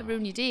again. Don't let it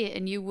ruin your day.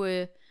 And you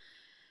were,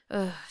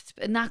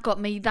 and that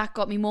got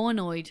me more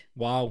annoyed.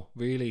 Wow,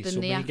 really? Than So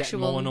the me getting actual-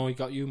 more annoyed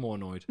got you more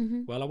annoyed?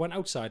 Mhm. Well, I went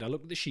outside. I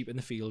looked at the sheep in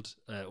the field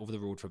over the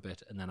road for a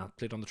bit, and then I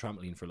played on the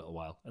trampoline for a little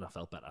while, and I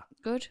felt better.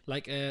 Good.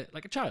 Like a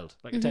child,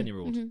 like a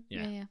 10-year-old.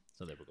 Yeah, yeah.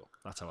 So there we go.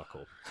 That's how I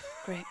cope.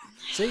 Great.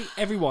 See,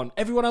 everyone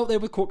out there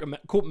with coping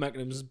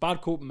mechanisms,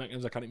 bad coping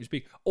mechanisms, I can't even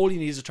speak. All you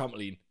need is a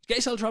trampoline. Get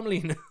yourself a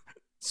trampoline.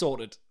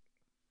 Sorted.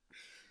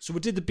 So we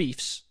did the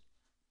beefs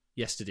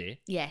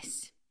yesterday,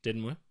 Yes.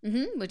 didn't we?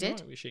 We did.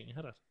 What are you shaking your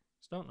head at?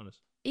 Starting on us.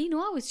 You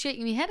know, I was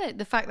shaking my head at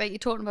the fact that you're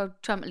talking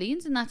about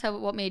trampolines and that's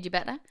what made you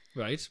better.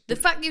 Right. The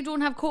fact you don't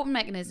have coping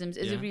mechanisms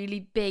is a Yeah. really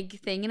big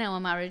thing in our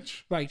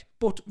marriage. Right,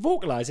 but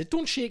vocalise it.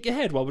 Don't shake your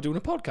head while we're doing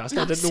a podcast.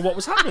 I didn't know what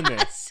was happening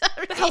there. Sorry.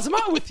 What the hell's the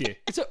matter with you?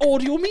 It's an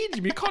audio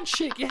medium. You can't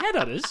shake your head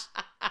at us.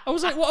 I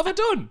was like, what have I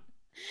done?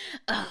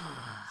 Thought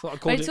I'd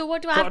called Right, you- so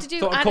what do I thought have to I'd- do?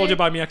 Thought I'd Add called you it?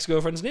 by my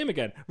ex-girlfriend's name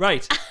again.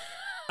 Right.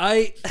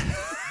 I...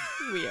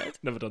 Weird.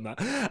 Never done that.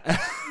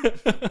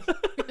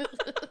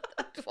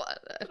 What?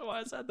 I don't know why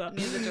I said that.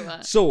 Neither do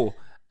I. So,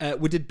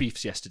 we did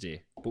beefs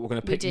yesterday, but we're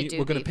going to We pick did new, do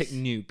we're going to pick beefs.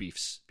 new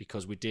beefs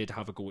because we did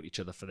have a go at each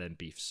other for them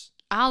beefs.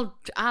 I'll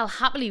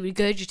happily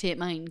regurgitate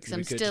mine because I'm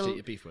Regurgitate still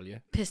your beef, will you?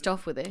 pissed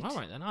off with it. All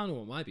right then, I know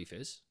what my beef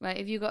is. Right,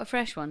 have you got a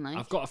fresh one, like?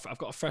 I've got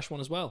a fresh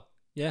one as well.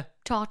 Yeah,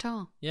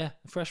 Tartar. yeah,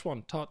 a fresh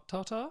one.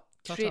 Tartar.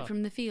 Straight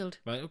from the field.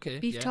 Right, okay.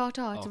 Beef yeah.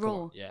 tartare, it's come raw.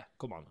 on. Yeah,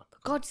 come on. For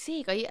God's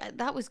sake,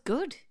 that was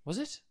good. Was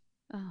it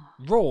Oh.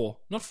 raw?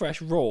 Not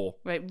fresh, raw.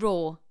 Right,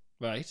 raw.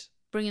 Right.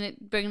 Bringing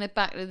it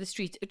back to the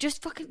streets.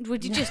 Just fucking,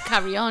 would you just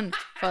carry on?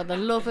 For the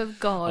love of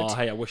God. Oh,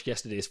 hey, I wish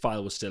yesterday's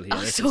file was still here.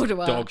 Oh, This so is do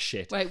I. dog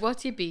shit. Right,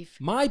 what's your beef?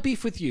 My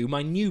beef with you,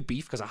 my new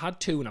beef, because I had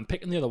two and I'm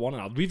picking the other one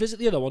and I'll revisit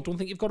the other one. Don't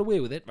think you've got away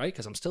with it, right?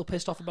 Because I'm still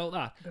pissed off about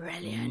that.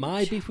 Brilliant.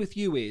 My beef with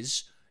you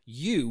is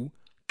you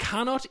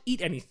cannot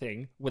eat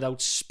anything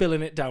without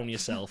spilling it down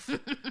yourself.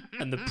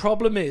 And the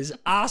problem is,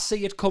 I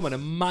see it coming a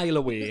mile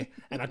away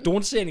and I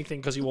don't say anything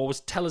because you always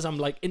tell us I'm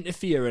like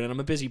interfering and I'm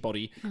a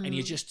busybody and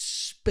you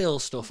just spill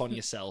stuff on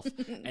yourself.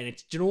 And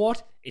it's, do you know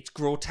what? It's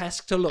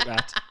grotesque to look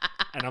at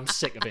and I'm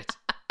sick of it.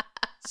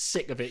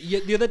 Sick of it.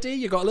 The other day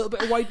you got a little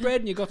bit of white bread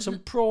and you got some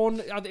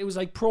prawn, it was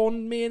like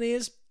prawn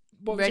mayonnaise.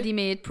 What was it?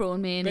 Ready-made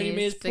prawn mayonnaise.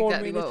 Ready-made That's prawn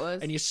exactly mayonnaise, what it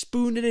was. and you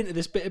spooned it into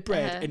this bit of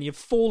bread, Uh-huh. and you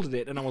folded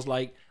it, and I was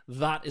like,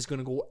 that is going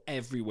to go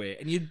everywhere.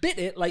 And you bit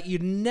it like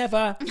you'd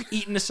never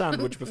eaten a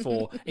sandwich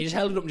before. And you just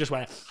held it up and just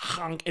went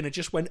honk, and it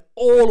just went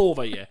all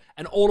over you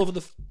and all over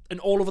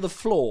the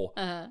floor.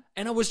 Uh-huh.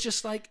 And I was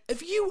just like,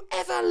 have you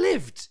ever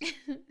lived?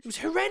 It was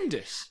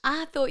horrendous.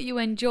 I thought you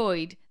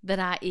enjoyed that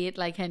I ate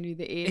like Henry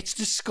VIII. It's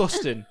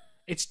disgusting.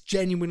 It's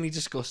genuinely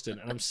disgusting,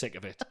 and I'm sick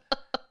of it.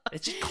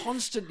 It's just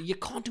constantly, you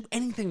can't do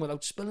anything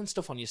without spilling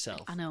stuff on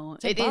yourself. I know.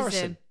 It's It is.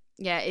 embarrassing.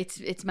 Yeah,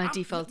 it's my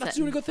default That's the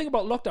setting. only good thing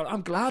about lockdown.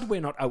 I'm glad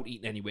we're not out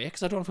eating anywhere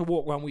because I don't have to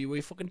walk around with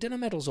your fucking dinner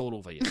medals all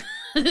over you.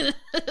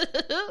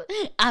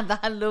 And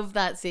I love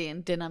that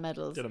saying, dinner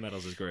medals. Dinner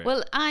medals is great.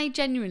 Well, I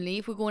genuinely,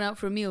 if we're going out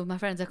for a meal with my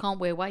friends, I can't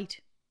wear white.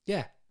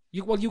 yeah.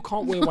 You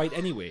can't wear white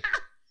anyway.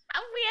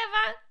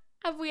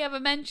 Have we ever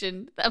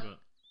mentioned that?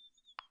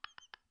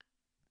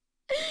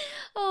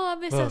 Oh, I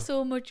miss her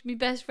so much. My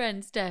best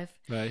friend, Steph,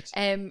 Right.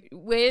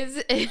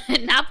 wears a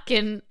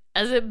napkin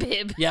as a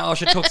bib. Yeah, oh,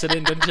 she tucks it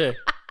in, doesn't she?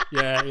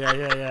 Yeah.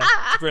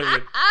 It's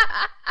brilliant.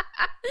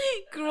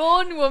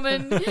 Grown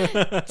woman,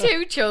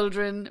 2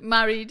 children,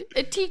 married,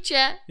 a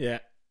teacher, Yeah.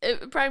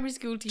 a primary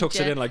school teacher. Tucks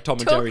it in like Tom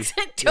and Jerry.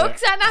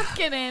 Tucks a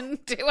napkin in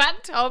to her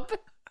top.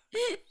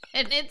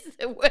 And it's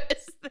the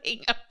worst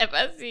thing I've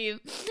ever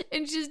seen.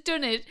 And she's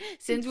done it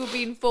since we've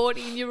been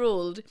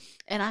 14-year-old.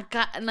 And I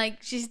can't, and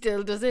like, she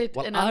still does it.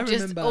 Well, and I I'm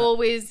just remember-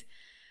 always.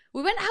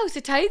 We went House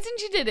of Tides and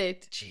she did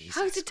it. Jesus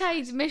House of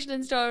Tides,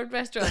 Michelin starred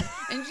restaurant.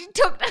 And she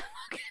took that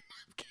fucking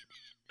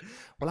napkin.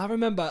 Well, I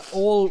remember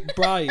all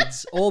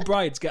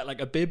brides get like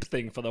a bib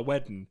thing for their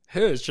wedding.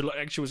 Hers, she looked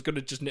like she was going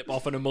to just nip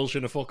off an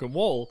emulsion a fucking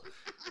wall.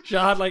 She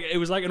had like, it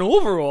was like an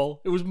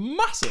overall. It was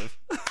massive.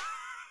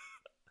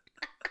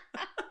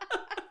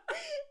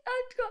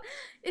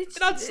 It's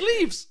It had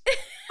sleeves.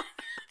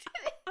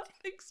 I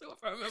think so,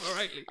 if I remember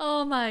rightly.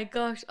 Oh my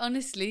gosh,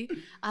 honestly,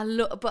 I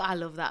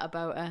love that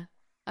about her.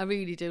 I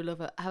really do love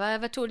her. Have I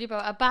ever told you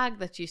about a bag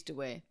that she used to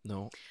wear?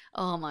 No.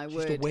 Oh my She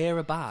word. used to wear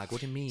a bag. What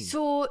do you mean?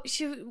 So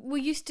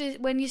we used to,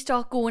 when you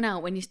start going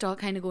out, when you start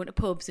kind of going to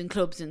pubs and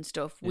clubs and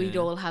stuff, we'd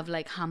Yeah. all have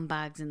like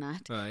handbags and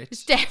that. Right.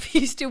 Steph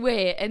used to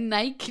wear a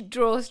Nike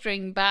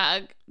drawstring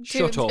bag to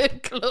Shut the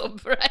up.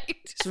 club,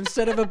 right? So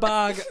instead of a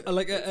bag,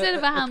 like Instead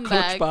of a clutch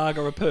handbag, bag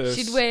or a purse,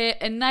 She'd wear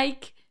a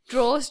Nike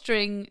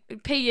drawstring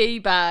PE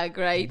bag,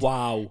 right?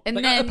 Wow. And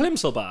like then a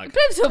plimsoll bag.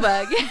 Plimsoll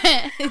bag,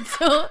 yeah. And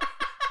so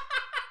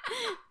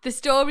the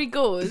story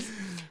goes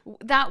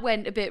that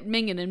went a bit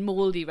minging and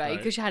mouldy, right?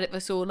 Because she had it for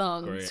so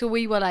long. Great. So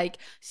we were like,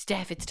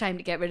 Steph, it's time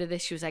to get rid of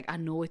this. She was like, I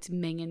know it's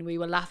minging. We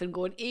were laughing,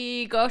 going,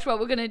 gosh, what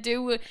we're going to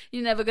do?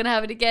 You're never going to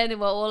have it again. And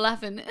we're all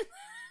laughing.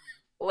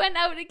 Went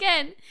out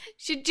again.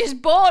 She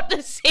just bought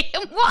the same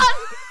one.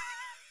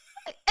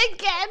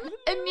 Again,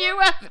 a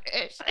newer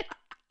version.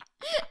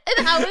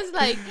 And I was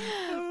like,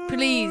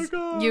 please,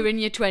 you're in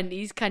your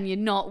 20s. Can you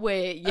not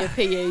wear your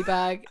PE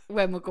bag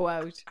when we go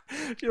out?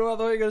 Do you know what I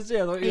thought you were going to say?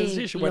 I thought you were going to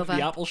say she went to Love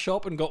the her. Apple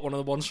shop and got one of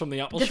the ones from the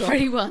Apple The shop.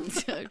 free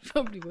ones. I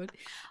probably would.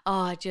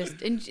 Oh,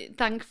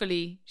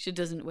 thankfully, she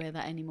doesn't wear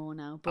that anymore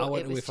now. But I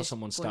went it was away for just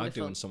someone's stag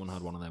wonderful. do and someone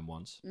had one of them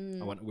once.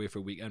 I went away for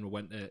a weekend. We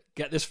went to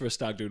get this for a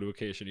stag do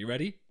location. You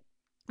ready?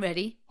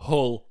 Ready?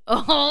 Hull.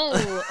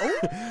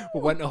 Oh.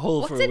 We went to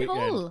Hull for What's a in weekend.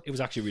 Hull? it was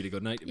actually a really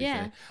good night, to be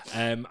Yeah.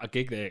 fair. I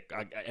gig there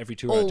every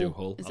tour I do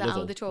Hull. Is I that love how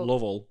Hull. they talk?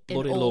 Love Hull.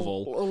 Bloody love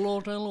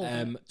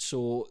Hull. So,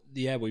 So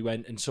yeah, we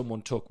went and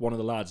someone took, one of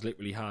the lads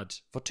literally had,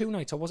 for 2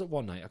 nights, or was it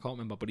 1 night? I can't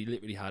remember, but he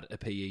literally had a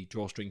PE,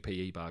 drawstring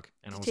PE bag.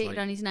 And I was take like,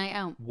 it on his night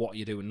out. what are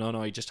you doing?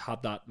 No, he just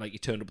had that, like he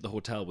turned up at the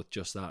hotel with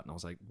just that. And I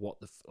was like, what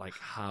the, like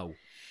how?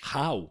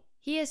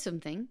 Here's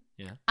something.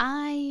 Yeah.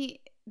 I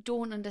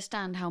don't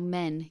understand how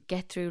men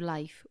get through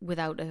life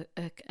without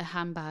a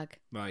handbag.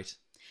 Right.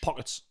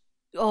 Pockets.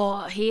 Oh,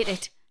 I hate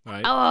it.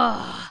 Right.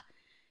 Oh,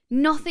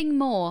 nothing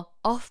more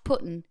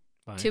off-putting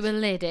Right. to a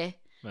lady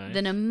Right.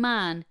 than a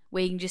man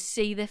where you can just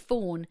see their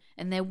phone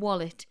and their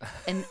wallet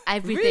and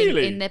everything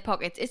Really? in their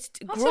pockets. It's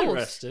That's gross.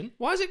 interesting.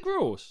 Why is it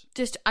gross?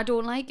 Just, I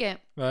don't like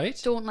it. Right.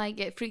 Don't like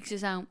it. It freaks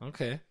us out.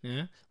 Okay.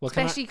 Yeah. Well,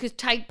 can I- Especially because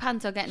tight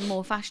pants are getting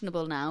more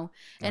fashionable now.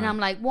 And Right. I'm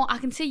like, what? I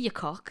can see your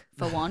cock,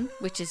 for one,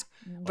 which is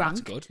Well, rank.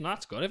 that's good.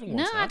 That's good. Everyone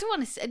No, wants that. I don't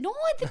want to see. No,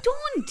 they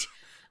don't.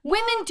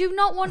 Women do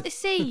not want to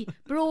see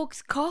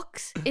blokes'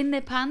 cocks in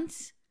their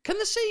pants. Can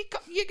they see?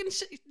 You can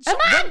see. A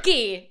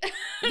Maggie!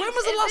 When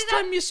was the last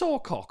time you saw a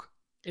cock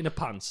in a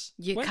pants?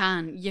 You When?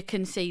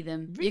 can see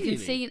them. You Really? can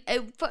see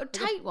for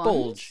tight ones.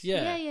 bulge,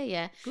 yeah.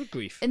 Yeah. Good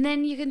grief. And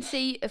then you can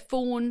see a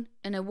phone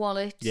and a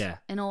wallet, Yeah.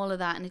 and all of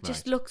that, and it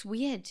just Right. looks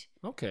weird.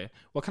 Okay.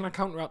 Well, can I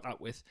counteract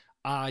that with,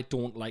 I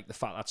don't like the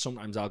fact that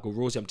sometimes I'll go,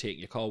 Rosie, I'm taking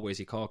your car, where's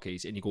your car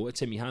keys? And you go,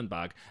 it's in my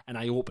handbag, and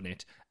I open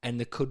it, and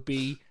there could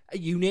be,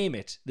 you name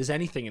it, there's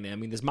anything in there. I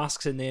mean, there's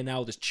masks in there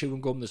now, there's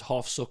chewing gum, there's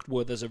half-sucked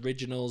Werther's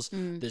Originals,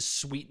 there's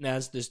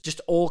sweeteners, there's just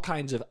all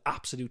kinds of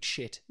absolute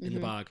shit in the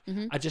bag.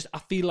 I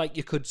feel like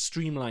you could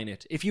streamline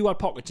it. If you had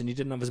pockets and you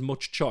didn't have as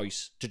much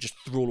choice to just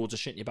throw loads of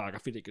shit in your bag, I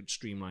feel like you could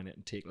streamline it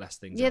and take less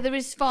things Yeah, out. there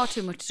is far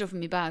too much stuff in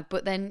my bag,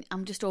 but then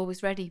I'm just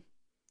always ready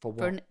For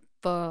what?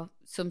 for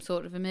some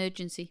sort of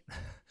emergency.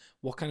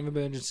 What kind of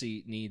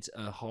emergency needs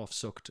a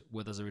half-sucked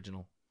Werther's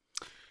Original?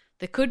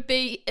 There could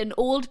be an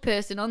old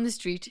person on the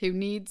street who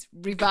needs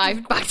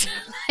revived back to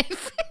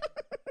life.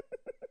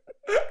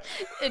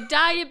 A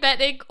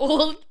diabetic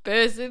old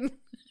person.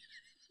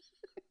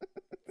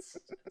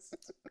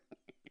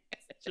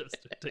 Just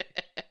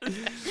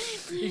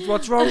ridiculous.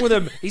 What's wrong with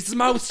him? His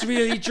mouth's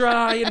really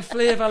dry and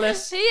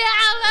flavourless. Yeah,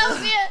 I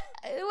love you.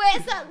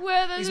 Where's that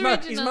Werther's His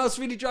Original? mouth's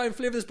really dry and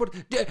flavourless, but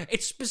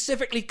it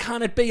specifically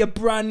can it be a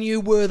brand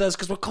new Werther's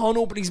because we can't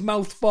open his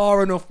mouth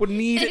far enough. We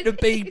need it to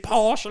be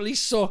partially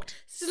sucked.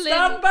 Slim.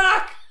 Stand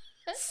back!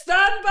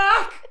 Stand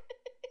back!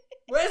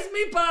 Where's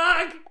me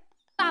bag?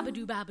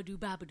 Babadoo, babadoo,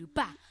 babadoo,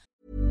 ba.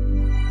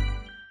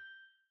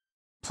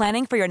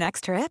 Planning for your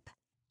next trip?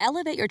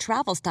 Elevate your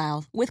travel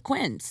style with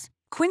Quince.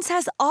 Quince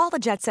has all the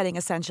jet-setting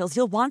essentials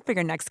you'll want for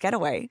your next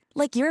getaway,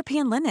 like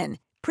European linen,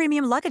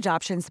 premium luggage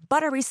options,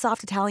 buttery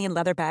soft Italian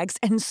leather bags,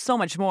 and so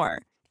much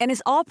more. And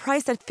is all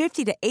priced at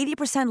 50 to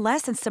 80%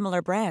 less than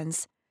similar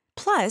brands.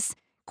 Plus,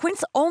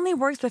 Quince only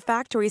works with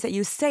factories that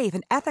use safe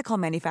and ethical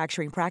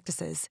manufacturing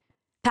practices.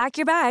 Pack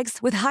your bags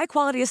with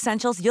high-quality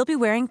essentials you'll be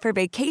wearing for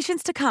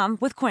vacations to come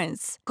with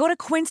Quince. Go to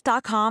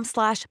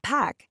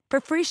quince.com/pack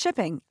for free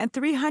shipping and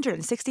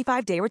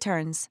 365-day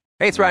returns.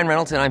 Hey, it's Ryan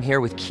Reynolds, and I'm here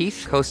with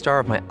Keith, co-star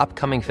of my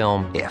upcoming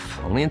film, If,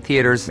 only in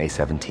theaters May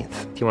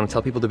 17th. Do you want to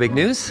tell people the big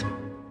news?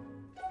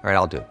 All right,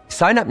 I'll do it.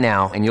 Sign up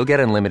now and you'll get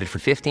unlimited for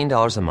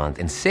 $15 a month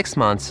and 6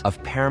 months of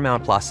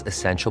Paramount Plus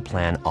Essential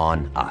Plan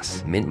on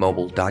us.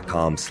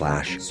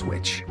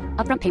 MintMobile.com/switch.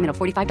 Upfront payment of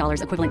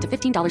 $45 equivalent to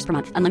 $15 per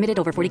month. Unlimited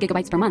over 40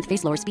 gigabytes per month.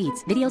 Face lower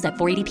speeds. Videos at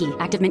 480p.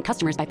 Active Mint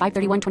customers by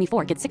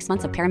 531.24 get 6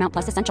 months of Paramount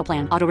Plus Essential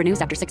Plan. Auto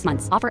renews after 6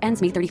 months. Offer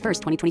ends May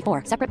 31st,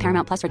 2024. Separate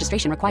Paramount Plus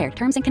registration required.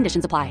 Terms and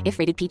conditions apply if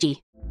rated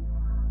PG.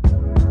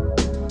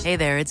 Hey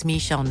there, it's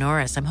Michelle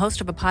Norris. I'm host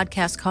of a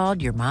podcast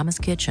called Your Mama's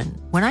Kitchen.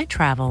 When I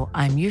travel,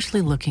 I'm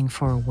usually looking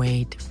for a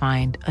way to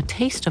find a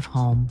taste of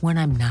home when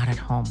I'm not at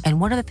home.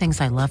 And one of the things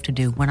I love to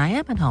do when I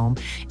am at home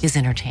is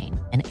entertain.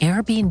 And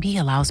Airbnb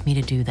allows me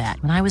to do that.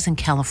 When I was in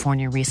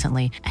California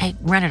recently, I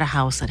rented a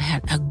house that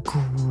had a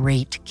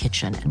great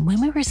kitchen. And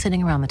when we were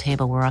sitting around the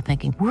table, we were all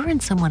thinking, we're in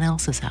someone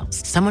else's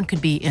house. Someone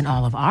could be in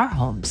all of our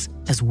homes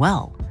as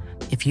well.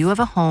 If you have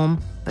a home,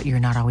 but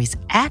you're not always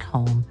at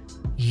home,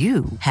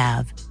 you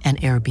have an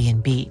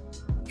Airbnb.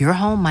 Your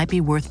home might be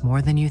worth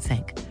more than you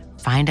think.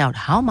 Find out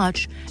how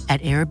much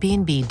at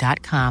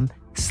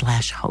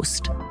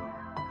airbnb.com/host.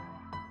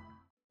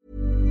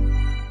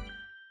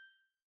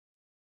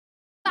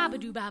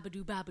 Babadoo,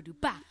 babadoo, babadoo,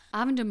 ba. I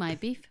haven't done my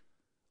beef.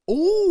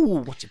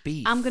 Ooh, what's your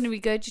beef? I'm going to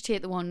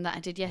regurgitate the one that I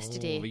did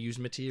yesterday. Oh, reused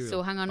material.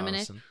 So hang on a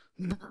minute. Alison.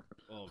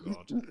 Oh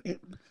God.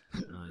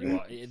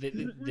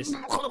 This,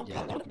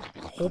 yeah.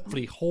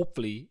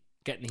 Hopefully,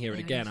 getting here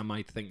again, I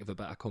might think of a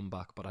better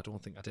comeback, but I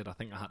don't think I did. I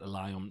think I had to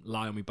lie on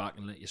my back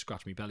and let you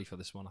scratch me belly for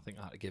this one. I think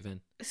I had to give in.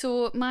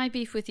 So my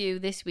beef with you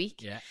this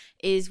week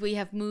is we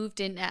have moved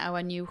into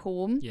our new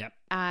home. Yep.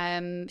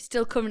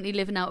 Still currently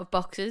living out of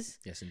boxes.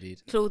 Yes,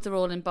 indeed. Clothes are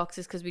all in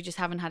boxes because we just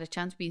haven't had a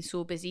chance, being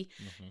so busy.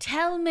 Mm-hmm.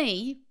 Tell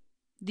me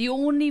the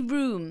only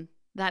room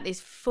that is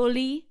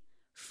fully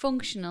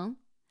functional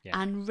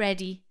and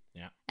ready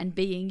Yeah. and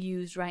being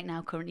used right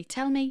now currently.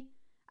 Tell me,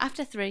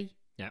 after 3.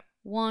 Yeah.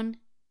 1,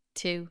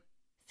 2,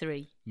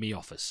 3. Me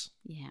office.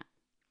 Yeah.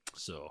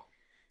 So.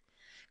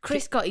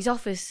 Chris got his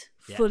office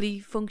Yeah. fully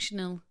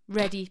functional,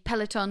 ready.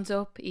 Peloton's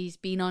up. He's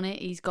been on it.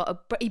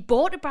 He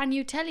bought a brand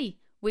new telly,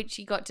 which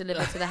he got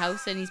delivered to the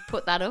house, and he's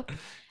put that up.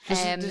 Did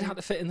it have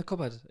to fit in the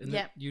cupboard in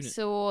the unit?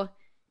 So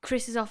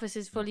Chris's office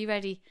is fully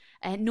ready.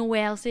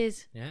 Nowhere else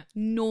is. Yeah.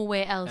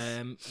 Nowhere else.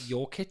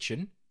 Your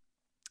kitchen.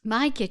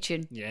 My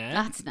kitchen. Yeah.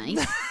 That's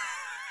nice.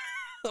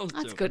 That's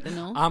joking. good to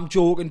know. I'm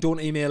joking. Don't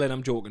email in.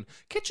 I'm joking.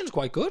 Kitchen's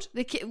quite good.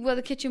 The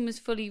kitchen was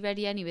fully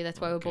ready anyway. That's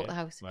why we bought the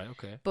house. Right.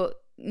 Okay. But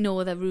no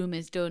other room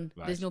is done.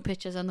 Right. There's no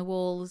pictures on the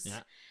walls.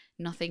 Yeah.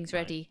 Nothing's Right.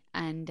 ready.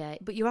 And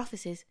but your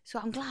office is. So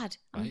I'm glad.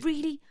 I'm Right.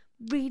 really,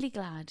 really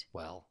glad.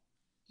 Well,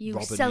 You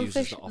Robin uses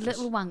selfish the office.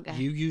 little wanker.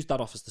 You used that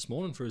office this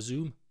morning for a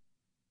Zoom,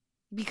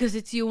 Because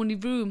it's the only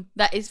room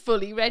that is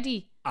fully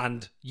ready.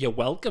 and you're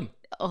welcome.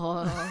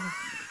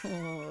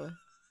 Oh,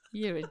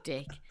 you're a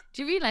dick.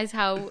 Do you realise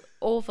how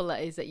awful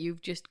that is that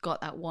you've just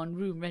got that one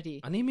room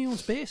ready? I need my own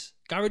space.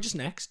 Garage is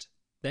next,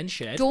 then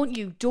shed. Don't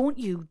you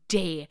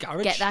dare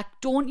Garage?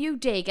 don't you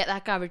dare get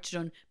that garage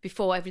done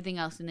before everything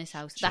else in this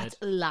house. Shed. That's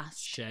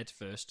last. Shed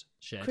first.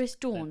 Shed. Chris,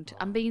 don't. Then-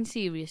 I'm being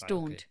serious. Right,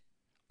 don't. okay.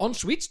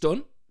 Ensuite's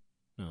done.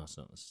 No, it's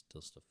not. There's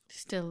still stuff.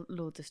 Still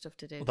loads of stuff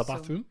to do. Oh, the so-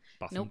 bathroom.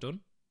 Bathroom Nope. done.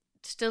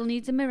 Still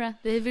needs a mirror.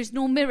 There is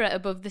no mirror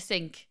above the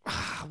sink.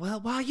 Ah,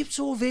 well, why are you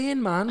so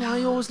vain, man? Why are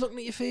you always looking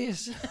at your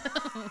face?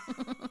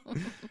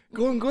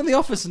 Go in the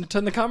office and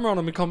turn the camera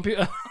on my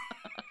computer.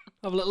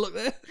 Have a little look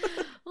there.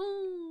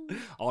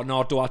 Oh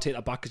no, do I take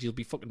that back because you'll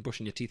be fucking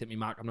brushing your teeth at me,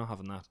 Mark. I'm not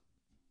having that.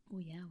 Oh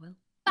yeah, well.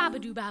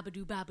 Babadoo,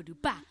 babadoo, babadoo,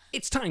 ba.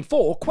 It's time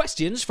for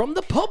questions from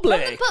the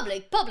public.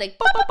 Public. Public.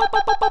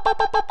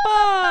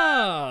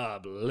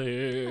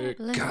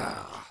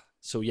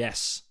 So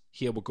yes,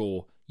 here we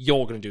go.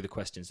 You're going to do the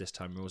questions this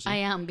time, Rosie. I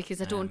am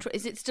because I don't.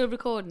 Is it still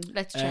recording?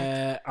 Let's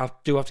check. I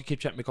do have to keep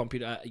checking my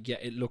computer. Yeah,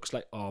 it looks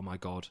like. Oh my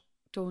god,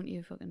 Don't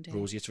you fucking dare.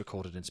 Rosie, it's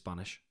recorded in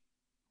Spanish.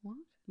 What?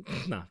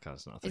 Nah,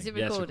 it's not. a Is thing. it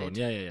Yeah, it's recorded?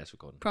 recording. Yeah, it's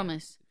recording.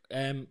 Promise.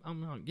 I'm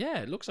not. Yeah,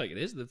 it looks like it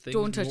is. The thing.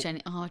 Don't touch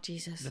any. Oh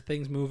Jesus. The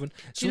thing's moving.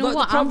 Do you know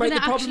what? The I'm problem, going to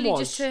the problem actually was,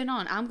 just turn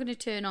on. I'm going to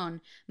turn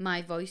on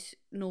my voice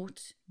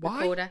notes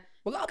recorder.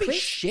 Well, that'll be Chris?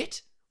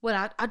 shit.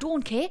 Well, I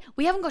don't care.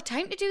 We haven't got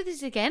time to do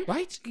this again.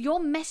 Right. You're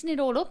messing it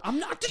all up. I'm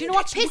not. Do you know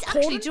what it's recording.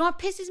 Actually, do you know what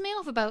pisses me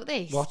off about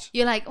this? What?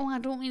 You're like, oh, I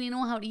don't really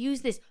know how to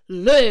use this.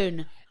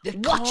 Learn.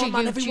 Watch a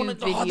man, YouTube everyone,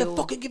 video. Oh, they're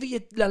fucking giving you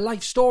a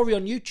life story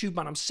on YouTube,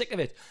 man. I'm sick of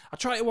it. I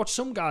tried to watch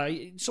some guy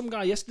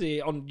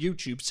yesterday on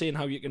YouTube saying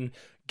how you can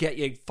get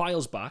your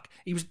files back.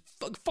 He was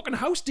fucking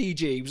house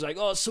DJ. He was like,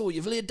 oh, so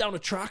you've laid down a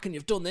track and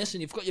you've done this and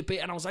you've got your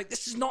bit. And I was like,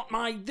 this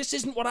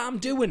isn't what I'm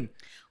doing.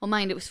 Well,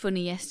 mind, it was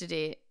funny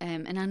yesterday,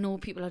 and I know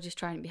people are just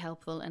trying to be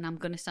helpful, and I'm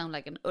going to sound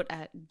like an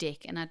utter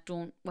dick, and I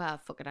don't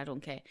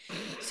care.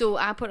 So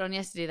I put on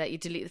yesterday that you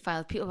delete the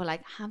file. People were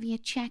like, have you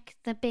checked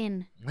the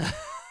bin?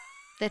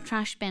 The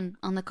trash bin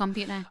on the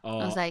computer? I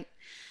was like,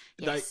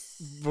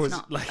 yes,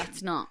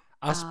 that's not.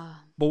 I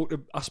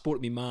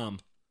spoke to my mum,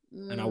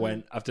 and I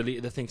went, I've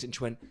deleted the things, and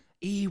she went,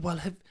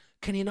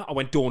 can you not? I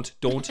went, don't.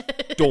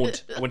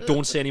 I went,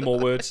 don't say any more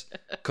words,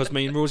 because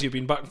me and Rosie have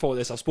been back and forth with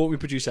this. I spoke to my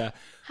producer.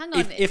 Hang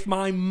on. If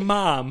my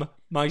mum,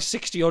 my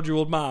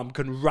 60-odd-year-old mum,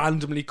 can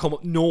randomly come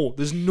up, no,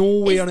 there's no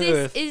way on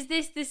earth. Is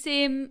this the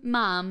same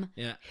mum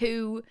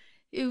who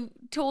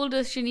told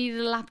us she needed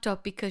a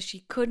laptop because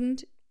she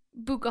couldn't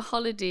book a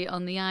holiday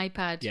on the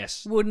iPad?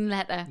 Yes. Wouldn't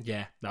let her.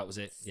 Yeah, that was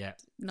it. Yeah.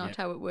 Not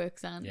how it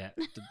works, Anne. Yeah.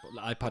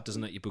 The iPad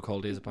doesn't let you book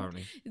holidays,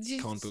 apparently. She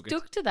Can't book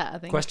stuck it. to that, I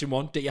think. Question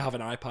 1, do you have an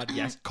iPad?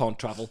 Yes. Can't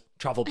travel.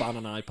 Travel ban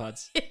on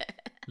iPads.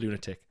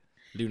 Lunatic.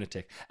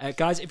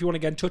 Guys, if you want to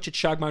get in touch, it's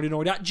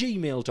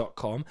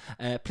shagmarinoid@gmail.com.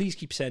 Please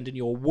keep sending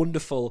your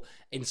wonderful,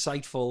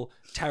 insightful,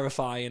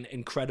 terrifying,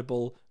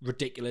 incredible,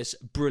 ridiculous,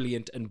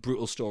 brilliant and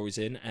brutal stories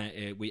in.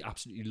 We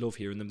absolutely love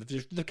hearing them.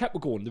 They've kept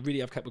me going. They really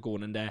have kept me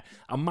going. And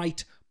I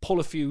might pull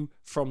a few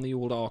from the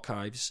old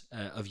archives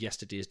of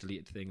yesterday's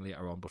deleted thing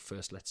later on. But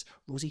first,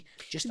 Rosie,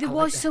 There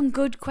was some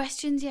good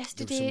questions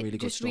yesterday. There was some really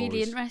good just really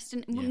stories.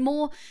 interesting.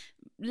 Yeah.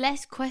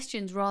 Less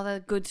questions, rather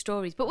good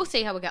stories. But we'll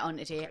see how we get on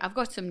today. I've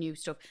got some new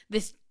stuff.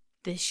 There's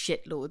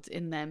shitloads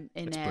in them.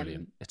 It's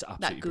brilliant. It's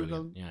absolutely that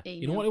Google brilliant. Yeah.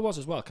 email. You know what it was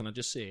as well? Can I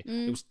just say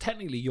it was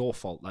technically your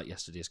fault that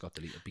yesterday's got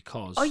deleted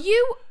because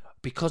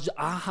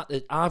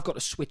I've got to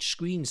switch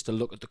screens to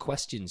look at the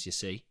questions. You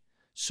see,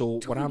 so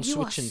when I'm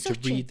You are switching to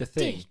such read a the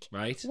thing, dick.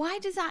 right? Why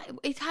does that?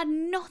 It had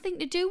nothing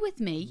to do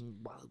with me.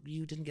 Well,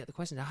 you didn't get the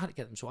questions. I had to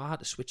get them, so I had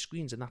to switch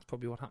screens, and that's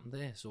probably what happened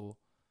there. So,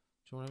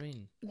 do you know what I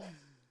mean?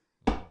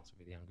 That's a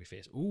really angry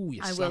face. Ooh,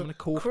 you're I slamming will a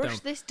Coke crush down.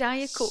 this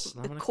Diet Coke.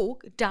 Slamming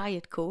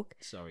Diet Coke.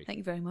 Sorry. Thank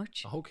you very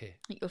much. Okay.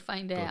 I think you'll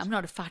find Good. I'm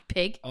not a fat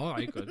pig. All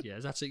right, good. Yeah,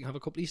 that's it. You can have a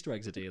couple Easter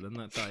eggs a day, then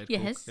that Diet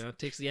Yes. Coke. Yeah, it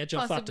takes the edge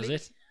off that, does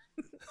Possibly.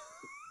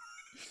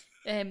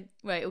 it?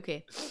 Right,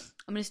 okay.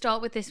 I'm going to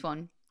start with this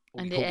one.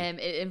 And Okey-dokey.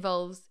 it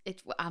involves...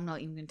 I'm not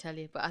even going to tell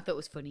you, but I thought it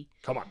was funny.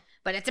 Come on.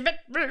 But it's a bit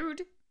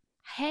rude.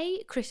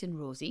 Hey, Chris and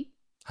Rosie.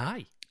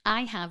 Hi.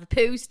 I have a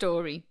poo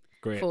story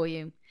Great. for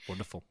you.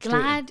 Wonderful.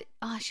 Glad.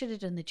 Oh, I should have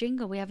done the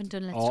jingle. We haven't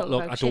done Let's Talk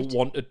Look, About I Shit. don't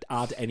want to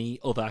add any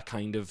other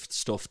kind of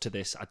stuff to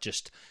this.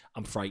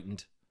 I'm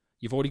frightened.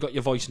 You've already got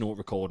your voice note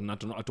recording. I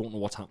don't know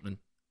what's happening.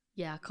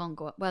 Yeah, I can't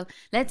go up. Well,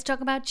 let's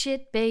talk about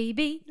shit,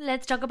 baby.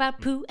 Let's talk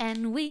about poo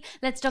and wee.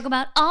 Let's talk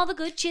about all the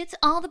good shits,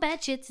 all the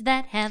bad shits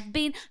that have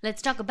been.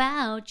 Let's talk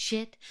about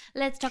shit.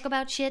 Let's talk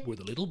about shit. With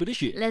a little bit of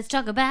shit. Let's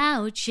talk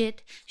about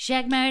shit.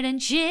 Shag, married,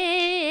 and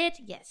shit.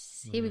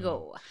 Yes, here we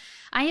go.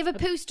 I have a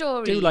poo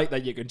story. I do like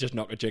that you can just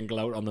knock a jingle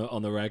out on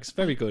the regs.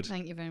 Very good.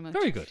 Thank you very much.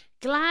 Very good.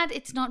 Glad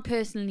it's not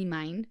personally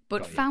mine,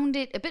 but found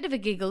it a bit of a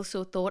giggle,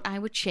 so thought I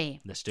would share.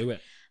 Let's do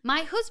it.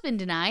 My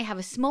husband and I have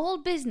a small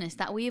business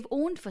that we have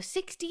owned for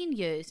 16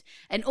 years,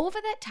 and over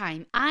that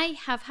time, I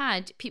have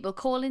had people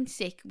call in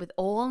sick with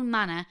all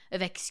manner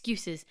of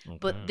excuses,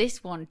 but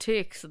this one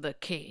takes the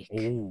cake.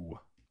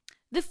 Oh.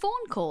 The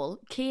phone call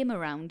came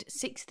around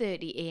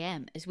 6:30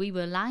 a.m. as we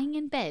were lying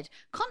in bed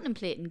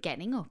contemplating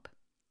getting up.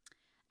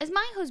 As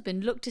my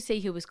husband looked to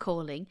see who was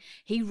calling,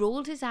 he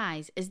rolled his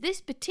eyes as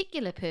this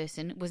particular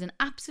person was an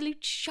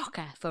absolute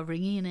shocker for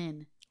ringing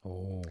in.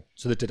 Oh.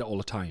 So they did it all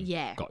the time?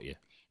 Yeah. Got you.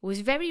 It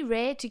was very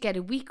rare to get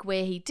a week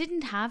where he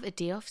didn't have a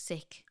day off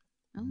sick.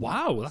 Oh,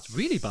 wow, that's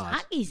really bad.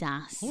 Sat his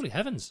ass. Holy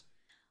heavens.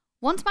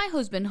 Once my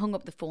husband hung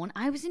up the phone,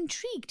 I was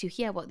intrigued to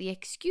hear what the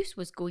excuse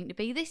was going to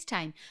be this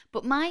time,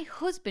 but my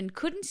husband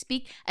couldn't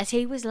speak as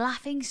he was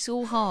laughing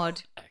so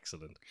hard.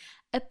 Excellent.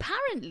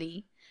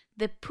 Apparently,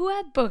 the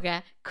poor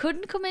bugger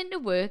couldn't come into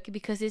work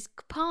because his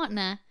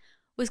partner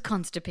was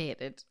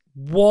constipated.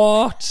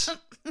 What?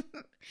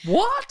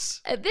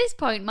 What? At this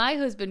point, my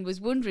husband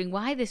was wondering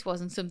why this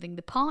wasn't something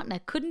the partner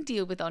couldn't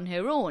deal with on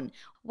her own.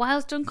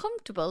 Whilst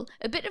uncomfortable,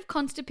 a bit of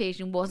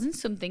constipation wasn't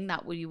something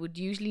that you would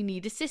usually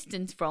need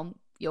assistance from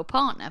your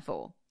partner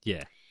for.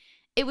 Yeah.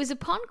 It was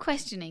upon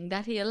questioning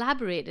that he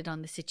elaborated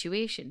on the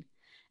situation.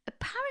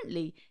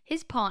 Apparently,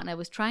 his partner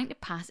was trying to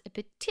pass a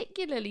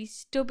particularly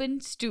stubborn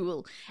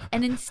stool,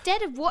 and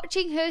instead of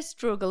watching her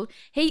struggle,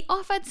 he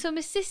offered some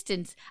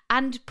assistance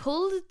and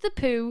pulled the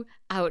poo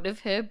out of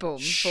her bum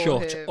for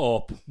her. Shut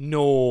up.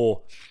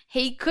 No.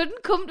 He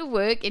couldn't come to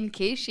work in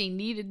case she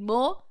needed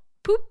more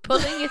poop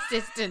pulling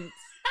assistance.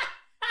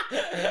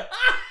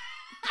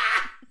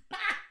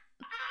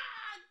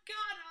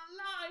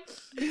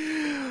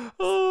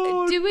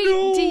 Oh, Do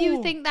no.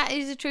 you think that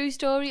is a true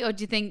story, or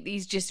do you think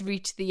he's just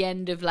reached the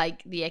end of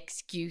like the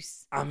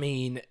excuse I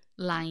mean,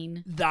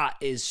 line? that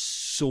is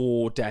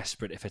so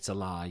desperate if it's a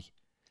lie.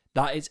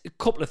 That is a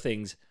couple of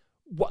things.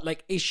 What,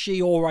 like, is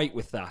she all right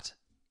with that?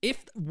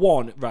 If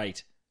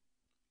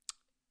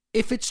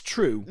it's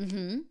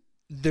true,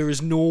 there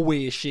is no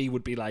way she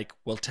would be like,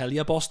 well, tell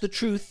your boss the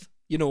truth.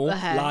 You know,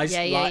 lies.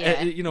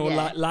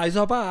 Lies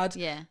are bad.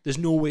 Yeah. There's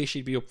no way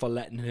she'd be up for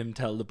letting him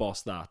tell the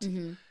boss that.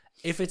 Mm-hmm.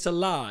 If it's a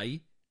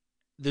lie,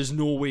 there's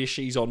no way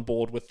she's on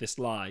board with this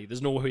lie.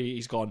 There's no way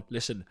he's gone,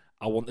 listen,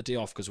 I want the day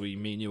off because me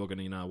and you are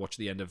going to watch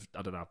the end of,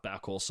 I don't know, Better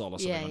Call Saul or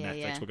something on Netflix.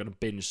 Yeah. We're going to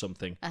binge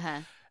something.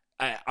 Uh-huh.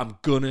 I'm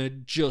gonna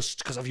just,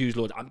 because I've used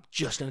loads, I'm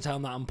just gonna tell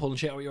him that I'm pulling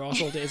shit out of your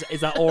arse all day. Is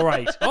that all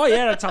right? Oh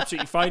yeah, that's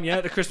absolutely fine. Yeah,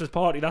 at the Christmas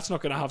party, that's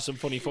not gonna have some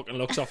funny fucking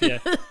looks off you.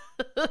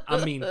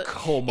 I mean,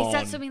 come on. Is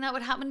that something that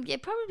would happen? Yeah,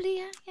 probably.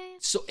 Yeah.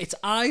 So it's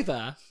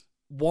either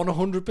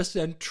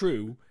 100%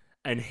 true,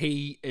 and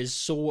he is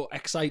so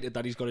excited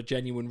that he's got a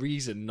genuine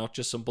reason, not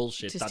just some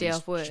bullshit To that stay he's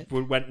off work.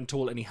 went and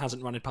told, and he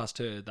hasn't run it past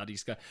her that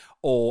he's got,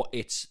 or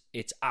it's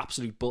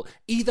absolute bull.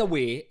 Either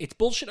way, it's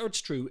bullshit or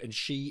it's true, and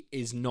she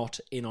is not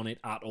in on it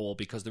at all,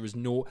 because there is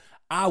no.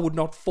 I would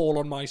not fall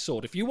on my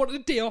sword if you wanted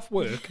a day off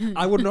work.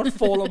 I would not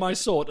fall on my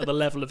sword to the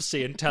level of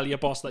saying, tell your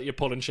boss that you're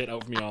pulling shit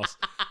out of my arse.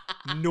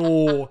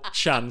 No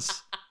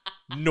chance.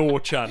 No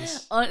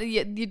chance.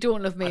 You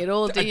don't love me at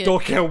all, do you? I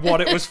don't care what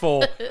it was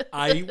for.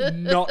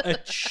 Not a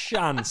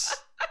chance.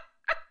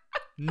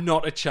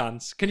 Not a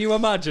chance. Can you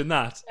imagine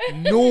that?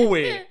 No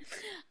way.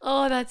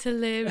 Oh, that's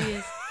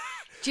hilarious.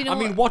 Do you know? I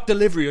mean, what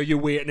delivery are you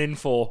waiting in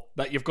for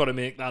that you've got to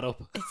make that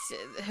up? It's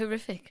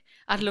horrific.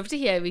 I'd love to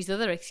hear his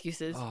other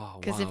excuses.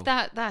 Because if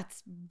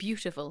that's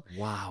beautiful.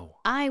 Wow.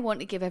 I want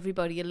to give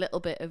everybody a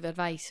little bit of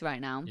advice right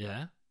now.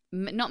 Yeah.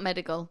 Not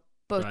medical,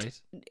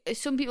 but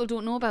some people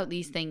don't know about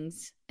these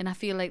things, and I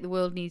feel like the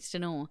world needs to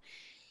know.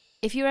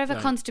 If you're ever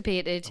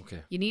constipated,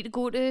 you need to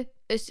go to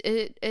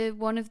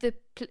one of the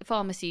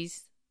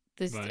pharmacies.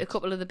 There's a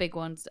couple of the big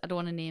ones. I don't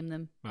want to name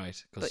them.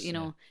 Right. But you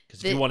know,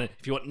 because if you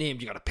want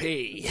named, you got to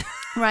pay.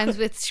 Rhymes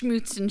with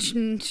schmutz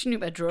and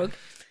snooper drug.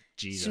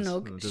 Jesus.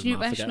 Snug.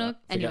 Snooper, snug.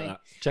 Anyway. That.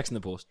 Checks in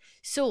the post.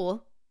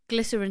 So,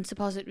 glycerin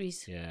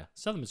suppositories. Yeah.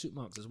 Sell them in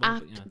supermarkets as well.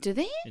 But yeah. Do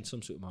they? In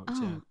some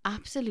supermarkets, yeah.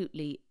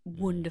 Absolutely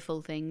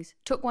wonderful things.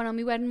 Took one on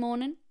my wedding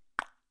morning.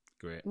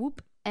 Great.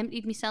 Whoop.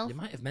 Emptied myself. You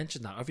might have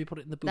mentioned that. Have you put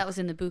it in the book? That was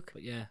in the book.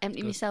 But yeah.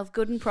 Emptied myself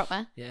good and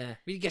proper. Yeah.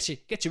 Really gets you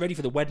ready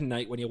for the wedding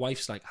night when your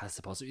wife's like, I had a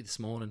suppository this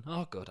morning.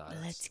 Oh, good.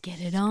 Let's get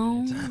it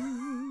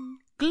on.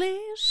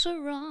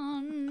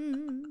 Glycerin.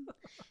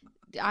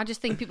 I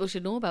just think people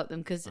should know about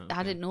them, because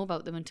I didn't know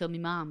about them until my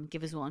mum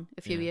gave us one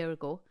a few years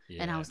ago.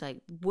 Yeah. And I was like,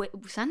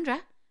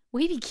 Sandra,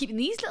 Where have you keeping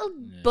these little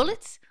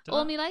bullets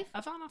all my life?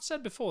 Have I not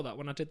said before that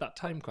when I did that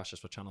time crashes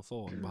for Channel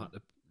 4, and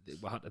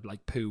we had to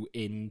like poo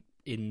in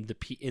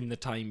the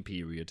time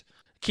period.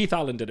 Keith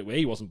Allen did it where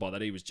he wasn't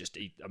bothered. He was just,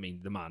 he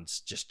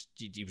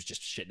was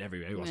just shitting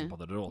everywhere. He wasn't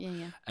bothered at all.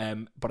 Yeah.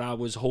 But I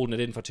was holding it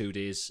in for 2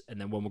 days, and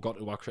then when we got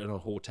to our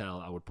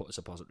hotel, I would put a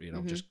suppository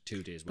in. Just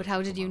 2 days. But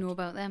how did you know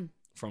about them?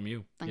 From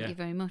you. Thank you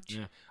very much.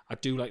 Yeah, I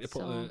do like to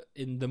put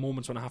in the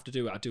moments when I have to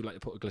do it. I do like to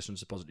put a glycerin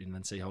suppository and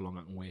then see how long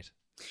I can wait.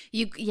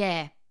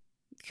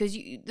 Because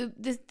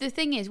the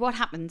thing is, what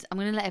happens? I'm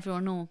going to let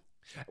everyone know.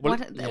 Well,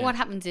 what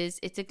happens is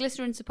it's a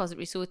glycerin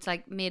suppository, so it's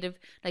like made of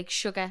like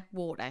sugar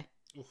water.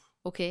 Oof.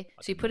 Okay,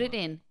 so you put it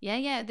in.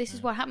 This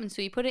is what happens.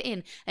 So you put it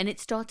in, and it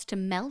starts to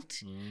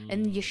melt,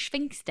 and your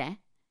sphincter,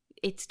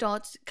 it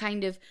starts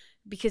kind of,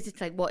 because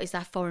it's like, what is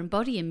that foreign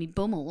body in me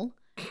bumhole?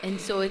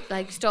 And so it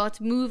like starts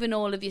moving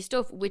all of your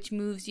stuff, which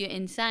moves your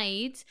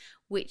insides,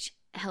 which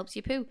helps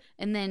you poo,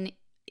 and then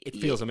it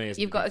feels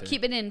amazing. You've got to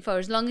keep it in for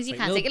as long as you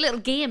can. It's like a little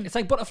game. It's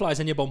like butterflies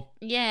in your bum.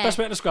 Yeah, best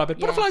way to describe it.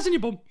 Butterflies in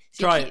your bum.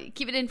 So Try it.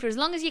 Keep it in for as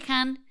long as you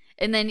can.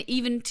 And then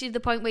even to the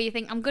point where you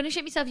think, I'm going to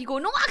shit myself, you go,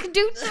 no, I can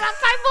do it. 5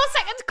 more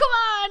seconds. Come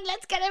on,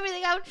 let's get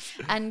everything out.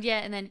 And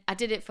and then I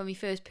did it for my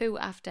first poo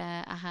after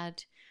I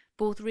had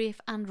both Rafe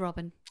and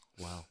Robin.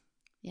 Wow.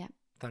 Yeah.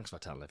 Thanks for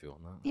telling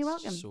everyone that. You're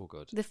welcome. So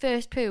good. The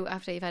first poo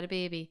after you've had a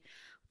baby.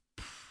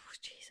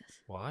 Jesus.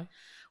 Why?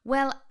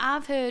 Well,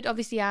 I've heard,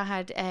 obviously I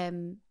had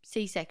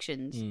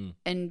C-sections.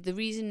 And the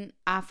reason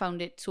I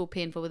found it so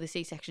painful with a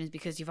C-section is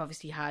because you've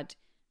obviously had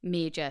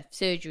major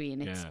surgery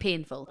and it's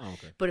painful. Oh,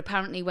 okay. But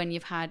apparently when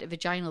you've had a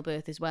vaginal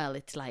birth as well,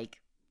 it's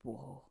like,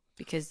 whoa,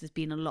 because there's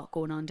been a lot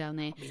going on down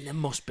there. I mean, there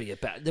must be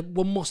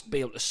one must be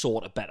able to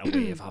sort a better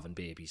way of having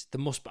babies. There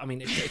must, I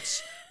mean,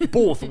 it's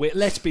both ways.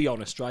 Let's be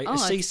honest, right? A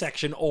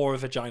C-section or a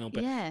vaginal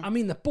birth. Yeah. I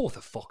mean, they're both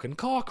a fucking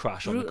car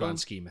crash on the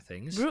grand scheme of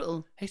things.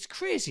 Brutal. It's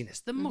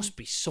craziness. There must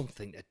be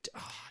something that.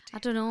 I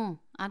don't know.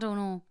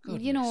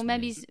 Goodness you know,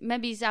 me.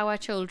 maybe our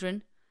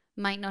children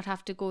might not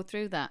have to go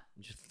through that.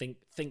 Just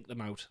think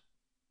them out.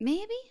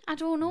 Maybe? I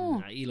don't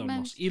know.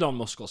 Elon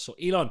Musk will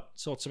sort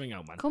something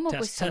out, man. Come up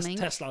with something.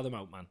 Tesla them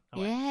out, man.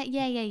 Yeah.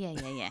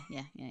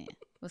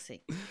 We'll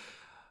see.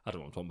 I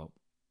don't know what I'm talking about.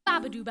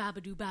 Babadoo,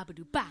 babadoo,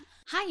 babadoo, ba.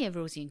 Hiya,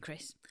 Rosie and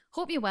Chris.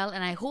 Hope you're well,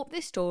 and I hope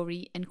this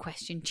story and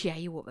question cheer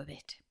you up a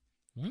bit.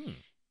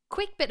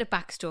 Quick bit of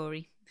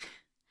backstory.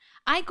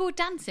 I go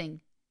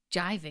dancing,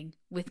 jiving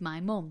with my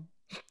mum.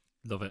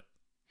 Love it.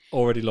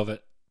 Already love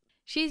it.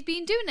 She's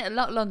been doing it a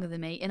lot longer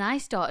than me, and I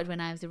started when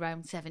I was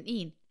around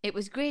 17. It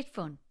was great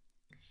fun.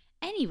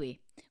 Anyway,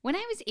 when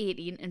I was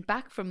 18 and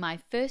back from my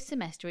first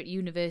semester at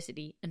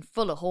university and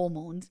full of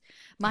hormones,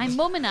 my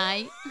mum and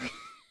I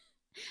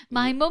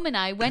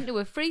went to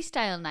a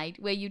freestyle night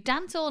where you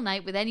dance all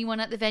night with anyone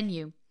at the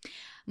venue.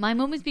 My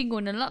mum has been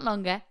going a lot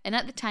longer and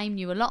at the time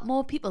knew a lot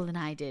more people than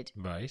I did.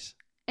 Right.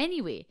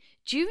 Anyway,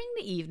 during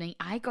the evening,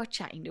 I got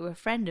chatting to a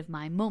friend of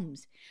my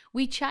mum's.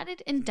 We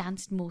chatted and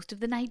danced most of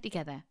the night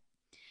together.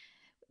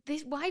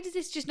 Why does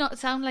this just not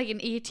sound like an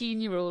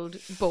 18-year-old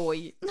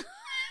boy?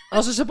 Oh,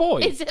 is this a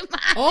boy? It's a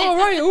man. Oh,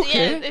 right,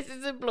 okay. Yeah, this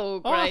is a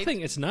bloke, Oh, right? I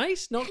think it's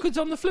nice. Not because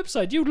on the flip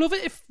side, you'd love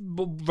it if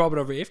Robert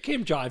or Rafe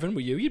came jiving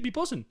with you. You'd be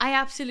buzzing. I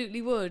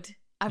absolutely would.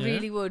 I Yeah.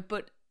 really would.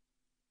 But,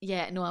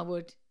 I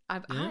would.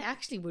 I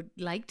actually would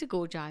like to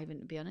go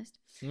jiving, to be honest.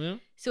 Yeah.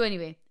 So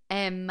anyway,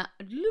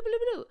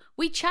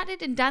 we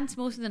chatted and danced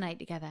most of the night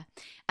together.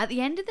 At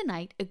the end of the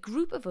night, a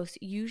group of us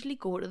usually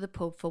go to the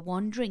pub for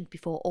one drink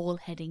before all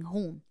heading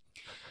home.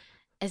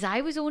 As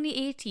I was only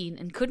 18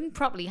 and couldn't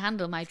properly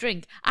handle my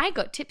drink, I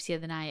got tipsier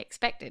than I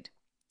expected.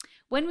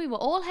 When we were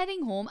all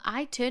heading home,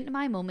 I turned to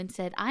my mum and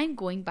said, I'm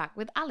going back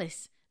with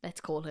Alice, let's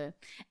call her,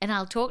 and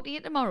I'll talk to you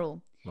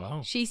tomorrow.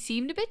 Wow. She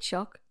seemed a bit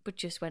shocked, but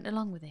just went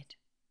along with it.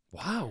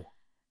 Wow.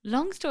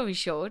 Long story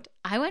short,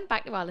 I went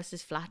back to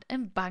Alice's flat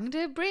and banged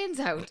her brains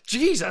out.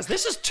 Jesus,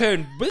 this has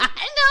turned... I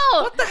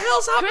know! What the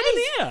hell's happening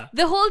Chris, here?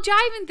 The whole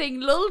jiving thing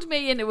lulled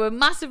me into a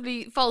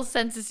massively false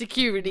sense of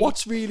security.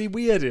 What's really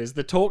weird is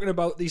they're talking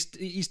about these.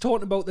 He's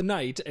talking about the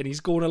night, and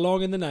he's going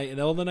along in the night, and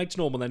all the night's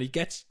normal. Then he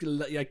gets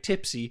like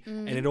tipsy,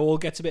 and it all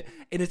gets a bit.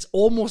 And it's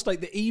almost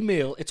like the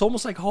email. It's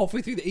almost like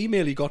halfway through the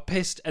email, he got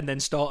pissed, and then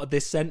started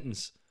this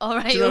sentence. All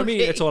right, Do you know what I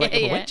mean? okay, It's all like,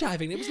 yeah, I went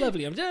jiving. It was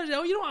lovely. You know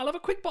what? I'll have a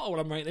quick bottle while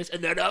I'm writing this,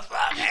 and then a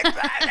fucking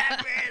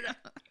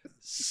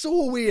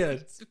so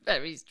weird. It's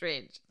very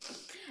strange.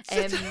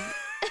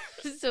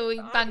 So he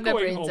banged her I'm going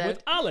brains home out.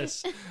 with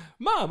Alice.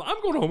 Mum, I'm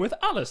going home with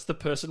Alice, the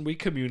person we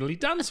communally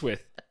dance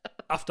with,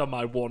 after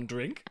my one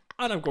drink,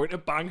 and I'm going to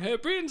bang her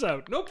brains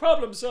out. No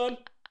problem, son.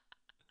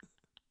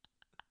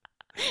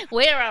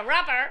 We're a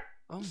rubber.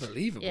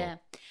 Unbelievable. Yeah.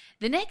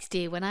 The next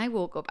day when I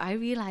woke up, I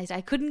realised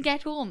I couldn't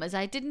get home as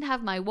I didn't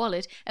have my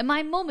wallet and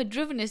my mum had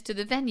driven us to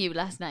the venue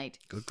last night.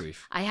 Good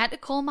grief. I had to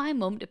call my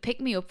mum to pick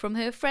me up from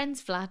her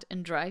friend's flat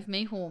and drive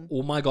me home.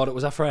 Oh my God, it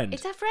was a friend.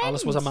 It's a friend.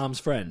 Alice was a mum's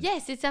friend.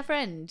 Yes, it's a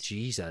friend.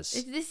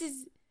 Jesus. This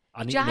is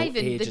I need to know jiving.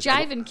 The ages.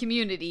 jiving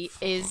community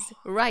is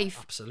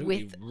rife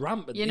Absolutely with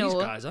rampant. you These know,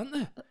 guys, aren't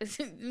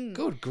they?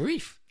 Good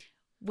grief.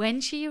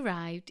 When she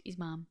arrived, his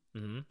mum,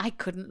 I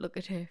couldn't look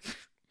at her.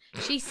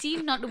 She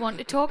seemed not to want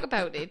to talk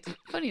about it.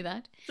 Funny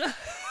that.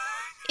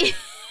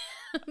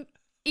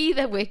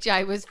 Either which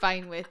I was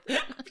fine with.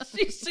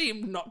 She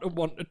seemed not to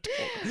want to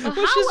talk. Well,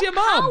 Well, she's your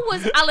mum.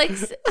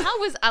 How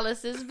was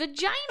Alice's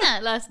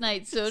vagina last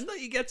night, son? So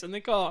he gets in the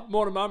car.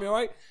 Morning, mum, you all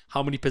right?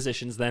 How many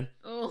positions then?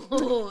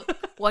 Oh,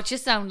 what you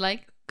sound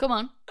like? Come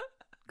on.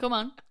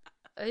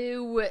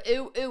 Ooh,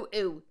 ooh, ooh,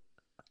 ooh.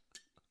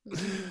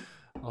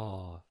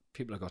 Oh,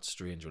 people have got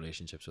strange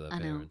relationships with their I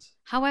know. parents.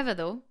 However,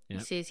 though,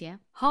 Yep. it says here,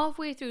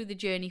 halfway through the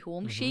journey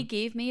home, she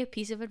gave me a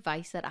piece of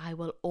advice that I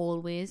will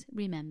always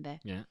remember.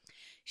 Yeah.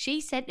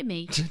 She said to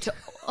me to...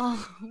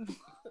 Oh,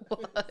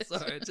 what?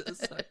 Sorry.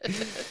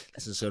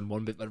 Listen, son,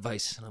 one bit of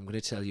advice, and I'm going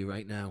to tell you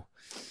right now.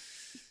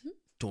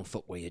 Don't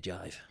fuck where you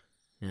jive.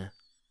 Yeah?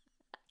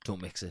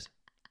 Don't mix it.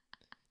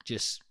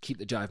 Just keep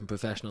the jiving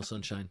professional,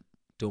 sunshine.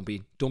 Don't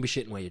be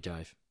shitting where you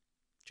jive.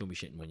 Don't be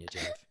shitting when you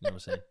jive. You know what I'm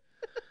saying?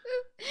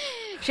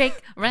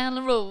 Shake, round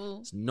and roll.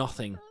 It's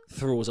nothing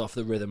throws off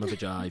the rhythm of a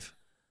jive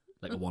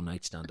like a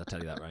one-night stand, I'll tell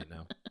you that right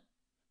now.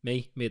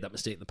 Me, made that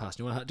mistake in the past.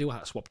 You know what I had to do? I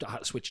had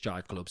to switch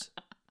jive clubs.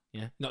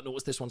 Yeah? Not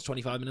notice this one's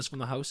 25 minutes from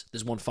the house.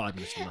 There's one 5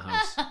 minutes from the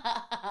house.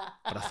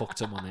 But I fucked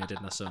someone there,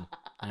 didn't I, son?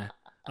 Yeah?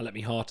 I let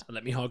me heart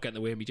get in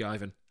the way of me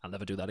jiving. I'll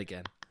never do that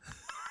again.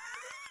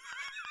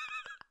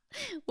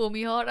 Well,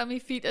 me heart and me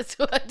feet, that's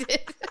what I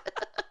did.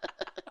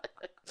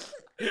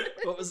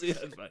 What was the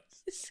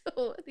advice?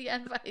 So, the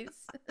advice...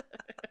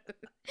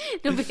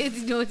 No,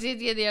 because no,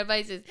 the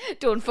advice is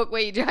don't fuck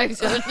where you drive,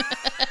 son.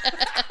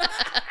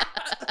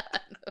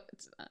 No,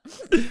 it's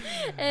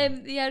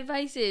not. The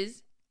advice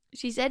is,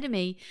 she said to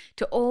me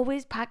to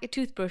always pack a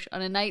toothbrush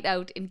on a night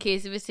out in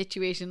case of a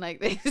situation like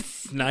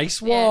this.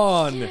 Nice Yeah.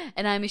 one.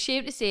 And I'm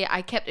ashamed to say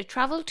I kept a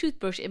travel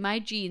toothbrush in my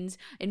jeans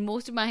in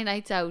most of my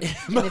nights out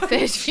in the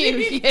first few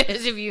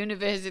years of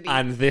university.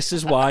 And this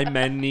is why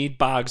men need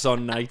bags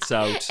on nights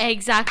out.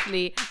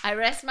 Exactly. I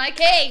rest my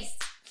case.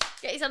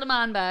 Get yourself a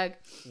man bag.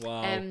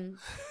 Wow.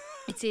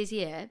 It says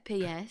here,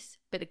 P.S.,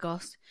 bit of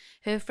goss.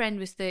 Her friend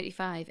was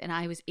 35 and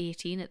I was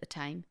 18 at the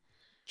time.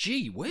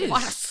 Gee whiz.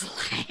 What a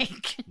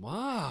slag.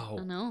 Wow.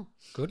 I know.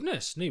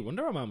 Goodness. No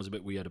wonder our mum was a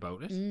bit weird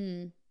about it.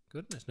 Mm.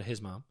 Goodness. No,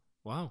 his mum.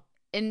 Wow.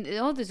 And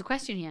there's a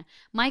question here.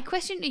 My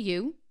question to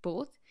you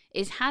both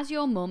is, has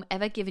your mum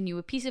ever given you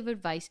a piece of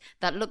advice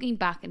that looking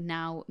back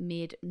now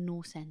made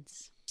no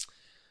sense?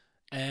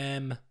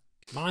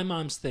 My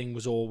mum's thing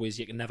was always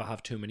you can never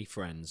have too many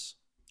friends.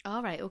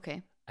 All right,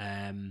 okay.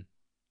 That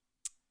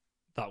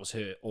was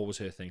always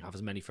her thing. Have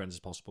as many friends as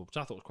possible, which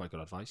I thought was quite good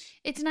advice.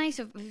 It's nice.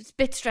 It's a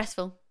bit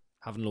stressful.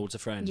 Having loads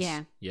of friends.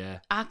 Yeah.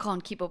 I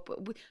can't keep up.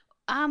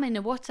 I'm in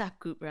a WhatsApp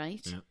group,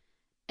 right? Yeah.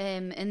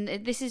 And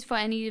this is for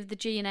any of the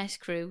G&S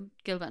crew,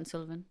 Gilbert and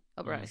Sullivan,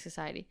 Upper Attic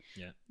Society.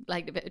 Yeah.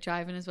 Liked a bit of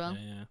driving as well.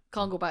 Yeah.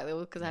 Can't go back though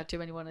because I had too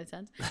many one-night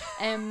stands.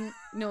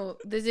 No,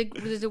 there's a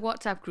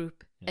WhatsApp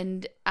group,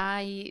 and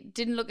I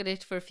didn't look at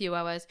it for a few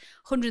hours.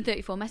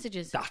 134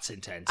 messages. That's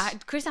intense.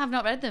 Chris, I've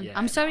not read them. Yeah,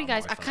 I'm sorry, no,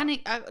 guys. I'm I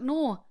alright can't.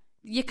 No,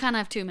 you can't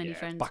have too many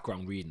friends.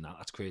 Background reading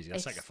that's crazy.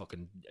 That's It's- like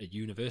a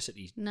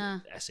university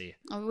essay.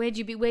 Or where'd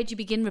you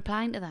begin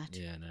replying to that?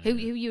 Yeah, no. Who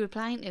you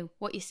replying to?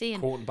 What you saying?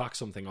 Quoting back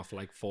something off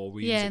like 4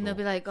 readings Yeah, ago. and they'll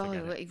be like, "Oh,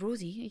 Forget it.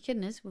 Rosie, are you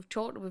kidding us? We've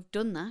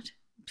done that."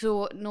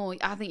 So no,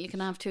 I think you can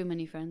have too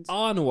many friends.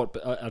 I know what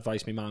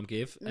advice my mum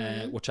gave,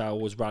 Mm-hmm. which I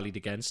always rallied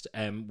against.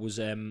 It was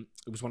when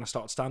I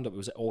started stand up. It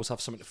was always have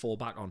something to fall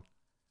back on,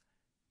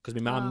 because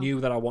my mum Oh.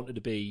 knew that I wanted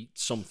to be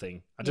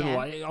something. I don't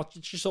Yeah. know.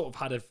 She sort of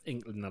had an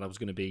inkling that I was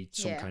going to be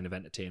some Yeah. kind of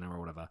entertainer or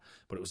whatever.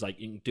 But it was like,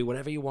 you can do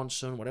whatever you want,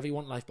 son, whatever you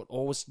want in life, but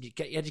always you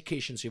get your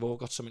education, so you've all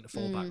got something to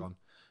fall back on.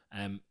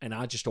 And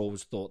I just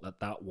always thought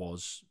that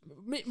was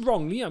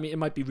wrongly. I mean, it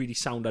might be really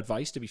sound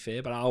advice, to be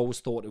fair, but I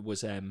always thought it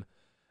was a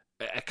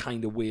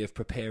kind of way of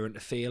preparing to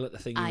fail at the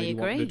thing you really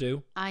wanted to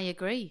do. I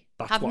agree.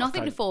 That's Have what I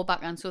nothing to kind- fall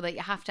back on, so that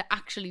you have to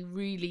actually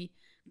really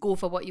go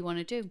for what you want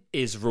to do.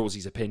 Is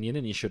Rosie's opinion,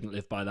 and you shouldn't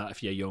live by that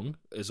if you're young,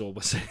 as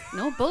always.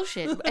 No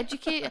bullshit.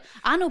 Educate.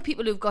 I know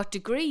people who've got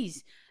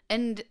degrees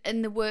and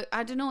the work.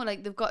 I don't know,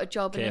 like they've got a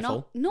job and they're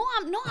Careful.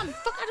 not.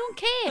 Fuck. I don't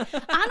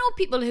care. I know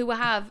people who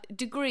have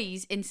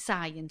degrees in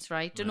science.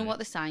 Right? Don't know what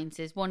the science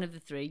is. One of the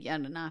three. I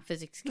don't know.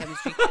 Physics,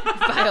 chemistry,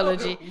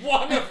 biology.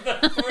 One of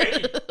the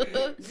three.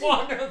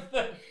 One of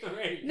the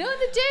three. No,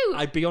 they do.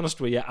 I'd be honest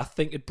with you. I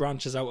think it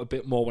branches out a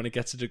bit more when it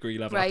gets to degree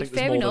level. I Right, think there's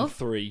fair more enough.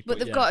 than three. But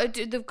they've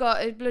yeah.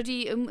 got a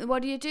bloody.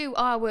 What do you do?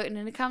 Oh, I work in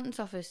an accountant's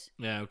office.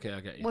 Yeah, okay,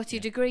 I get you. What's your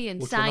yeah. degree in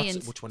Which we're not-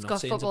 science? which we're It's not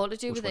got saying is a- football to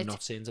do which with we're it.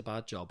 not saying is a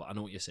bad job, but I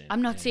know what you're saying.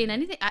 I'm not Yeah, saying yeah.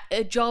 anything.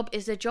 A job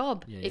is a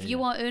job. Yeah, if yeah, you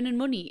yeah. are earning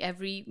money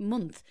every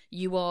month,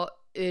 you are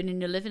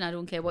earning a living. I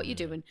don't care what you're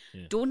doing.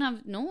 yeah.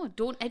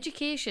 Don't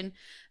education.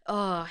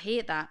 Oh, I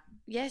hate that.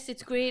 Yes,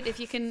 it's great if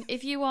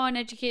you are an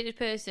educated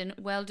person,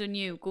 well done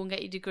you. Go and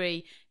get your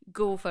degree.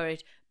 Go for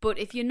it. But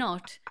if you're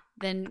not,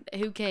 then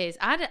who cares?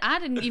 I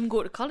didn't even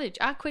go to college.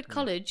 I quit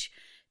college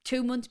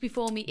 2 months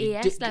before me You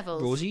AS did-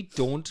 levels. Rosie,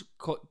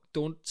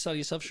 don't sell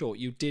yourself short.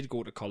 You did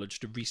go to college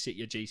to resit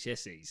your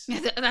GCSEs.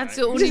 That's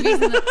the only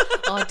reason.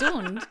 I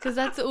don't, because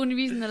that's the only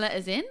reason the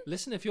letter's in.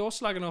 Listen, if you're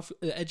slagging off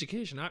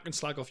education, I can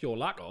slag off your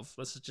lack of.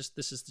 This is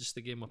just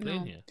the game we're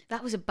playing here.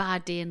 That was a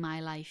bad day in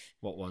my life.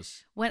 What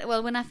was?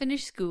 When I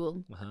finished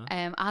school,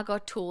 Uh-huh. I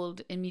got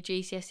told in my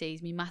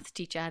GCSEs, my maths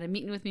teacher had a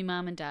meeting with my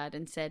mum and dad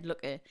and said,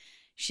 "Look,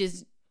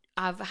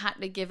 I've had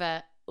to give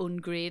her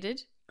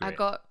ungraded." Great.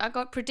 I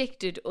got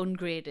predicted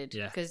ungraded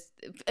Yeah. because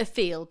a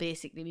fail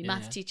basically. My Yeah,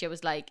 maths yeah. teacher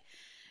was like,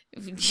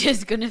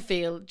 "Just gonna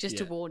fail, just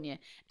to Yeah. warn you."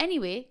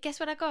 Anyway, guess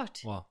what I got?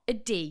 What? A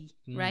D,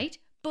 right?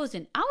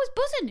 Buzzing. I was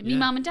buzzing. Yeah.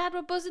 My mum and dad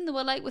were buzzing. They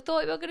were like, "We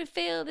thought we were gonna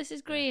fail. This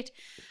is great."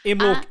 Aim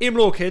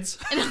low, kids.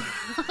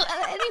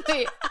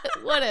 Anyway,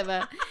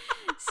 whatever.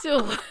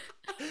 So.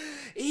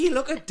 Hey,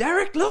 look at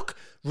Derek, look.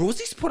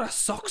 Rosie's put her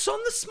socks on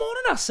this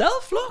morning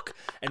herself, look.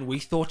 And we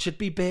thought she'd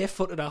be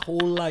barefooted her whole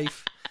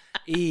life.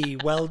 Hey,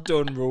 well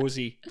done,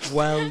 Rosie.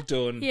 Well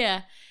done.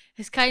 Yeah.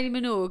 Has Kylie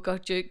Minogue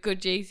got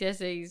good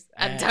GCSEs?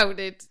 I doubt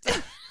it.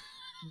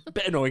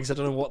 Bit annoying because I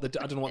don't know what the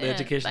Yeah,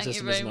 education thank you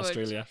system is in very much.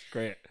 Australia.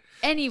 Great.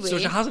 Anyway. So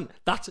she hasn't.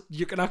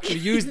 You can actually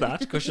use that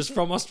because she's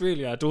from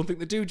Australia. I don't think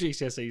they do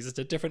GCSEs. It's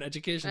a different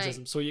education Right.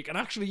 system. So you can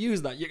actually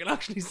use that. You can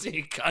actually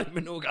say Kylie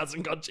Minogue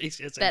hasn't got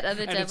GCSEs. Better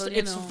the and devil,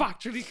 it's you know.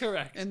 factually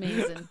correct.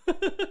 Amazing.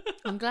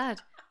 I'm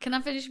glad. Can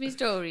I finish my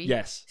story?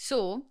 Yes.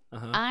 So,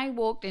 Uh-huh. I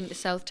walked into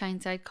South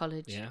Tyneside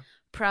College, Yeah.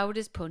 proud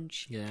as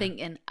punch, Yeah.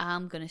 thinking,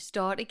 I'm going to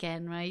start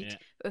again, right? Yeah.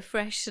 A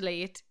fresh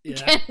slate. Yeah.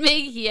 Get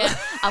me here.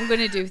 I'm going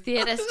to do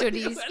theatre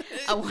studies.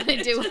 I want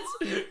to do...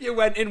 You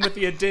went in with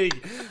your D.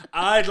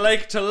 I'd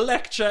like to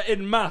lecture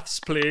in maths,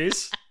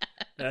 please.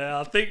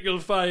 I think you'll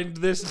find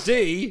this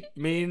D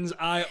means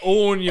I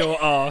own your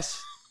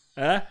arse.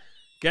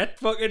 Get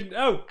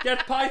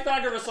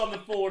Pythagoras on the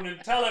phone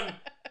and tell him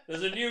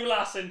there's a new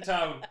lass in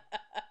town.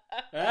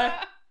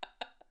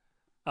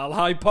 I'll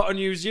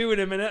hypotenuse you in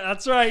a minute,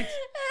 that's right.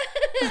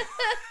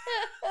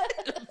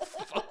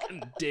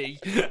 Fucking D.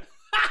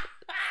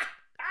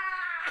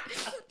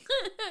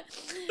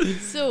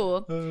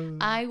 So,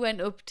 I went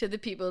up to the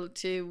people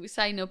to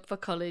sign up for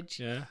college.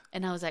 Yeah.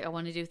 And I was like, I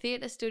want to do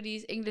theatre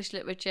studies, English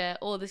literature,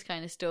 all this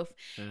kind of stuff.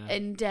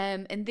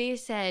 Yeah. And they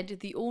said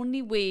the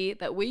only way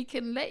that we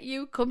can let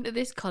you come to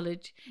this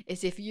college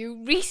is if you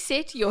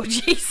resit your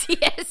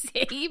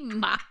GCSE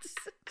maths.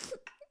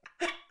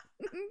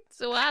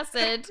 So I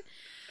said,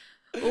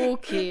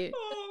 okay.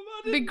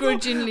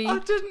 Begrudgingly. I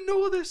didn't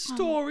know this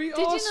story. Did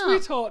you not?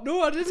 Sweetheart.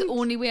 No, I It's didn't. the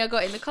only way I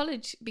got into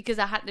college because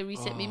I had to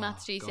resit my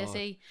maths Oh,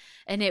 GCSE.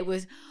 And it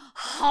was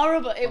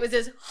horrible. It was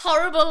as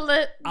horrible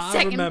the I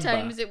second remember.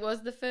 time as it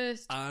was the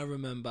first. I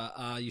remember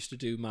I used to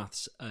do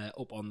maths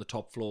up on the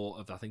top floor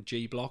of, I think,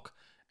 G Block.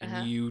 And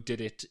Uh-huh. you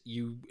did it,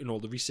 and all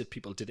the resit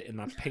people did it in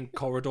that pink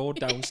corridor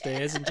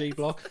downstairs in G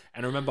Block.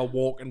 And I remember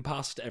walking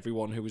past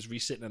everyone who was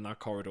resitting in that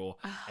corridor,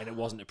 and it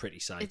wasn't a pretty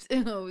sight.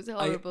 It was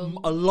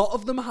horrible. A lot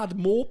of them had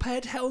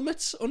moped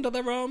helmets under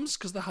their arms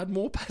because they had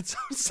mopeds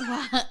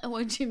outside.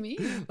 What do you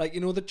mean? Like,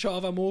 you know, the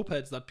Chava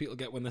mopeds that people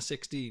get when they're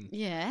 16?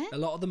 Yeah. A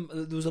lot of them,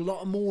 there was a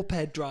lot of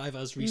moped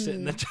drivers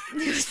resitting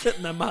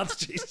their maths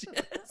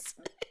GCS.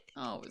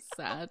 Oh, it was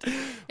sad. A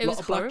It lot was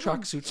of black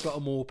horrible. trackbadoots, a lot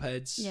of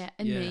mopeds. Yeah,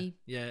 and me.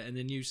 Yeah, and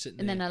then you sitting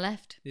And there. then I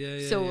left. Yeah,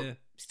 yeah, So, yeah.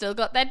 still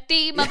got that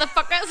D,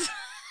 motherfuckers.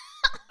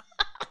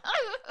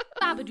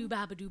 Babadoo,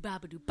 babadoo,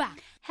 babadoo, ba.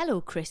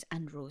 Hello, Chris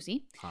and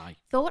Rosie. Hi.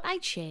 Thought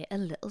I'd share a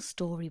little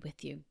story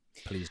with you.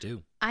 Please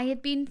do. I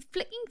had been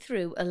flicking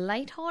through a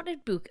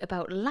light-hearted book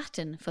about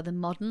Latin for the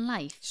modern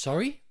life.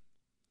 Sorry?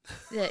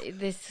 Yeah.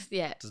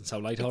 Doesn't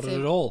sound lighthearted It's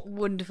a at all.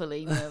 Wonderful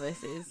email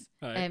this is.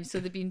 Right. So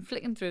they've been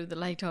flicking through the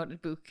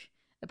light-hearted book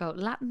about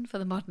Latin for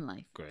the modern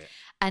life. Great.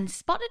 And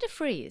spotted a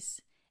phrase,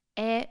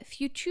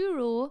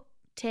 futuro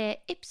te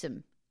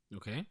ipsum,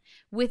 Okay.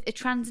 with a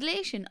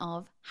translation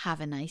of have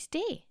a nice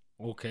day.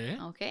 Okay.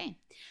 Okay.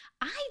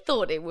 I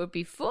thought it would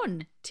be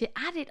fun to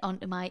add it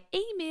onto my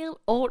email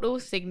auto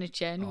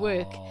signature and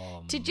work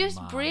to just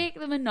man. break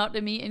the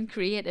monotony and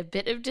create a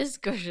bit of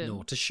discussion.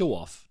 No, to show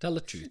off. Tell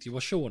the truth. You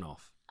were showing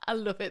off. I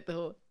love it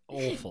though.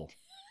 Awful.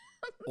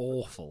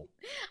 Awful.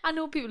 I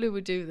know people who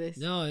would do this.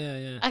 No,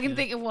 yeah. I can yeah.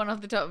 think of one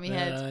off the top of my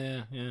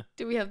head. Yeah.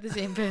 Do we have the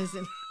same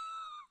person?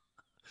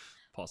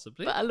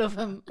 Possibly. But I love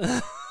him.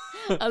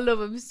 I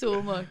love him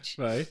so much.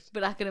 Right.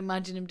 But I can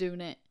imagine him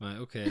doing it. Right,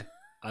 okay.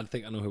 I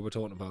think I know who we're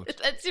talking about.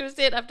 Let's just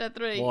say it after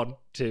 3. 1,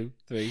 2,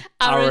 3.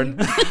 Aaron.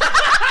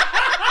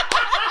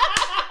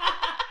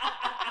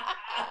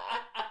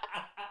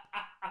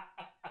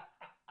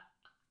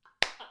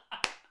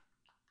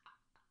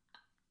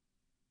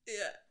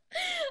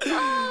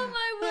 Oh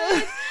my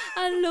word.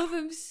 I love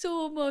him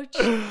so much.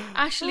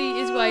 Ashley,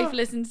 his wife,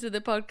 listens to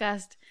the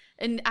podcast.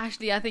 And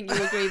Ashley, I think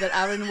you agree that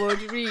Aaron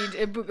would read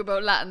a book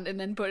about Latin and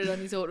then put it on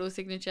his auto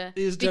signature.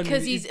 He is Because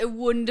genuinely- he's a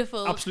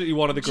wonderful, Absolutely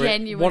one of the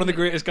genuine,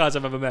 greatest guys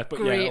I've ever met. But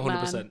great yeah,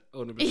 100%. man.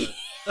 100%.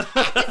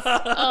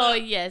 Oh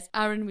yes,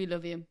 Aaron, we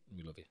love you.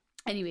 We love you.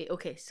 Anyway,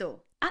 okay,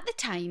 so At the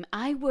time,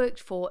 I worked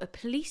for a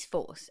police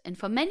force, and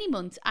for many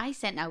months I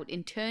sent out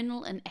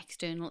internal and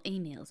external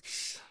emails,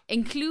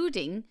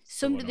 including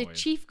some to the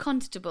chief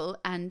constable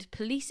and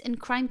police and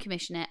crime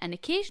commissioner, and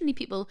occasionally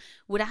people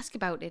would ask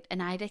about it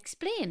and I'd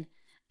explain.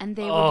 And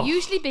there would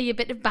usually be a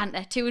bit of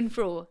banter to and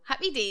fro.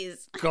 Happy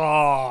days.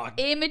 God.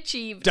 Aim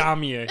achieved.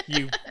 Damn you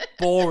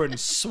boring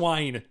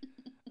swine.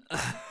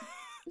 I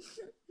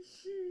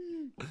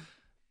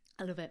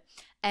love it.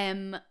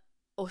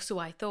 Or so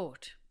I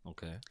thought.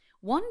 Okay.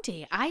 One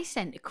day I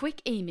sent a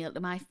quick email to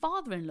my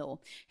father-in-law,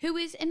 who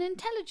is an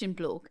intelligent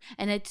bloke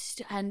and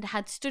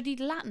had studied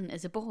Latin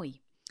as a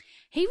boy.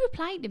 He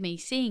replied to me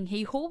saying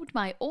he hoped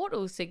my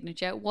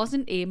auto-signature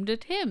wasn't aimed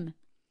at him.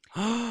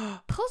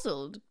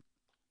 Puzzled,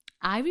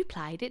 I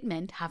replied it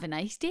meant have a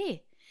nice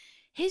day.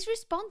 His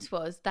response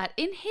was that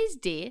in his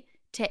day,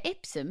 te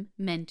ipsum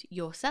meant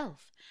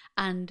yourself,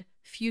 and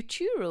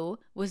futuro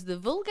was the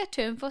vulgar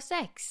term for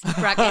sex.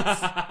 Brackets,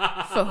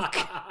 fuck.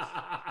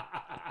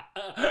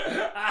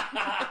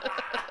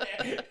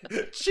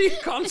 Chief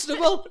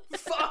Constable,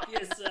 fuck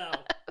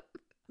yourself.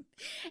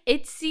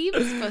 It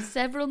seems for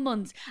several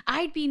months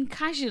I'd been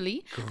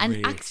casually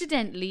and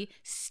accidentally,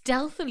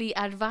 stealthily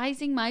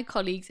advising my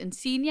colleagues and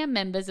senior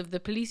members of the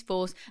police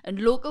force and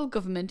local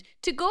government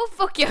to go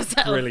fuck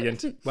yourself.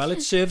 Brilliant. Well,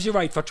 it serves you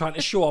right for trying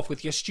to show off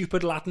with your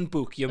stupid Latin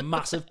book, you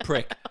massive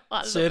prick.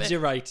 Serves you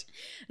right.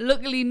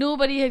 Luckily,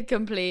 nobody had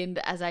complained,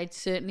 as I'd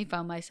certainly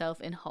found myself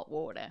in hot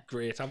water.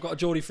 Great. I've got a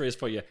Geordie phrase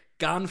for you.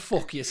 Gan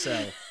fuck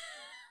yourself.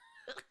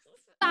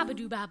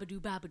 Babadoo, babadoo,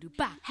 babadoo,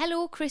 ba.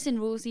 Hello, Chris and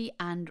Rosie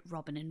and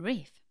Robin and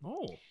Rafe.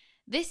 Oh.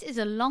 This is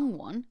a long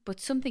one,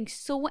 but something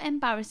so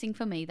embarrassing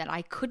for me that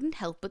I couldn't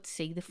help but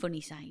see the funny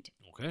side.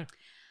 Okay.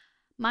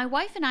 My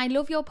wife and I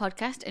love your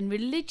podcast and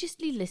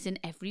religiously listen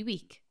every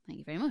week. Thank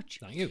you very much.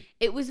 Thank you.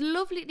 It was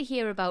lovely to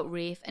hear about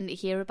Rafe and to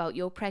hear about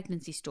your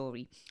pregnancy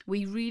story.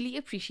 We really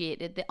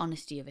appreciated the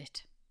honesty of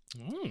it.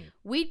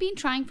 We'd been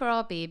trying for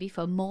our baby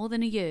for more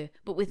than a year,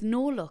 but with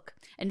no luck,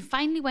 and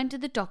finally went to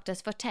the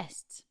doctors for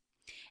tests.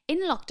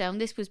 In lockdown,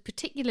 this was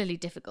particularly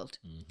difficult.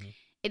 Mm-hmm.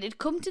 It had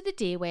come to the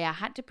day where I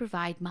had to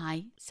provide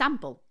my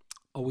sample.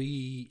 Are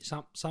we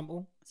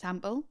sample?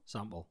 Sample?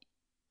 Sample.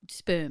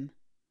 Sperm.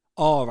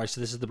 Oh, right,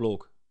 so this is the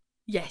bloke.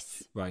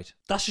 Yes. Right.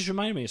 That's just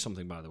reminded me of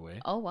something, by the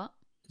way. Oh, what?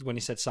 When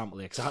you said sample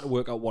there, because I had to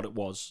work out what it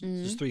was.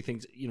 There's three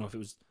things, if it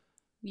was...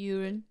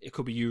 Urine. It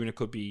could be urine, it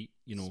could be,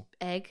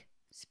 Egg.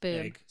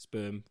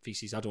 Sperm.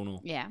 Feces, I don't know.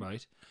 Yeah.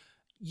 Right.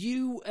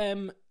 You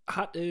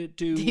had to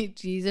do...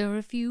 These are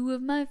a few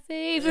of my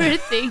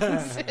favourite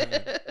things.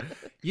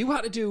 You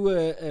had to do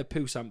a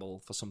poo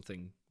sample for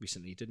something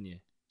recently, didn't you?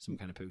 Some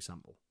kind of poo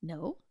sample.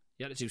 No.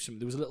 You had to do some...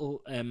 There was a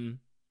little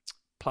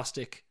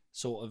plastic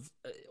sort of...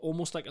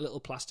 almost like a little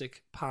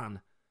plastic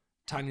pan.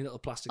 Tiny little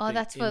plastic thing. Oh,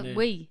 that's for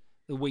wee.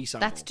 The wee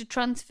sample. That's to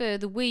transfer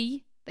the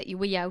wee that you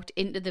wee out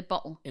into the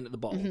bottle. Into the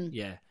bottle, mm-hmm.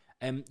 Yeah.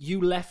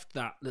 You left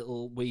that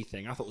little wee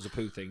thing. I thought it was a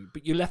poo thing,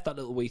 but you left that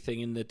little wee thing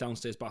in the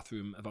downstairs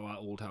bathroom of our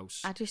old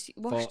house. I just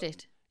washed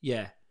it.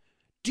 Yeah.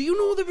 Do you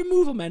know the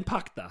removal men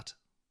packed that?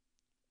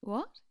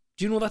 What?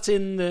 Do you know that's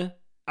in the...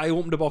 I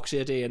opened a box the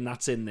other day and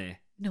that's in there.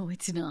 No,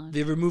 it's not.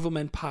 The removal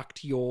men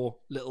packed your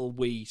little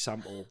wee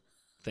sample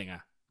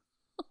thinger.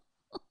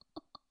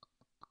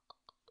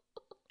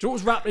 Do you know it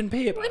was wrapped in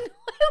paper? Where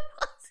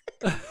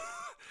was it?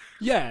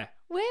 Yeah.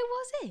 Where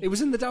was it? It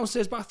was in the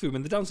downstairs bathroom.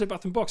 In the downstairs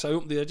bathroom box I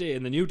opened the other day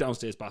in the new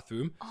downstairs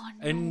bathroom. Oh,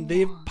 no. And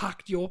they've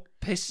packed your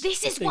piss.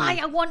 This is thing. why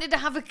I wanted to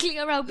have a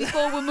clear out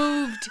before we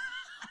moved.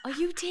 Are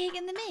you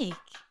taking the mick?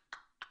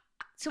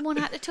 Someone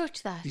had to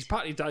touch that. His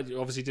party dad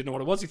obviously didn't know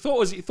what it was. He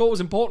thought it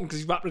was important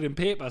because he wrapped it in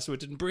paper so it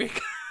didn't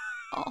break.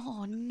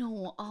 Oh,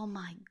 no. Oh,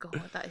 my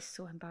God. That is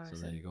so embarrassing.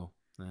 So there you go.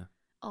 Yeah.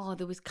 Oh,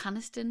 there was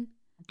Caniston.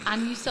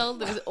 And you saw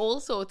there was all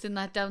sorts in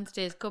that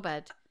downstairs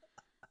cupboard.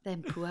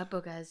 Them poor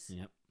buggers.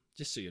 Yep.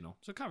 Just so you know.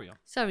 So carry on.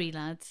 Sorry,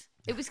 lads.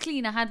 It was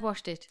clean. I had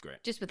washed it.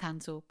 Great. Just with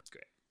hand soap.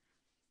 Great.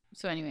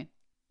 So anyway,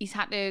 he's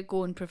had to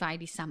go and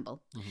provide his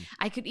sample. Mm-hmm.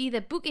 I could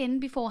either book in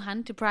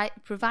beforehand to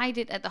provide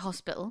it at the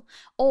hospital,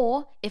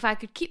 or if I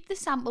could keep the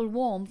sample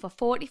warm for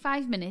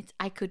 45 minutes,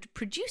 I could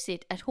produce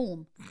it at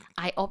home.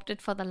 I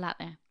opted for the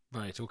latter.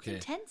 Right, okay.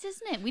 It's intense,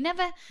 isn't it? We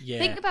never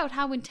think about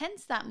how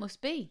intense that must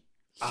be.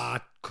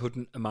 I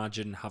couldn't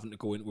imagine having to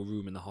go into a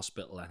room in the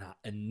hospital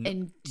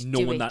and do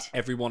knowing it. that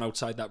everyone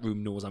outside that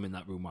room knows I'm in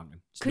that room wanking.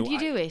 Could you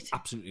do it?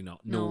 Absolutely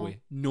not. No No. way.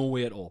 No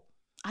way at all.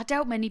 I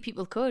doubt many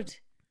people could.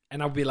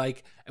 And I'd be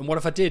like, and what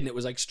if I did? And it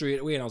was like straight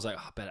away. And I was like,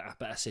 I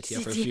better sit here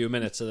for a few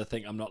minutes so they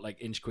think I'm not like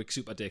inch quick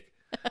super dick.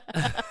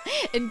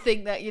 And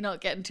think that you're not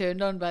getting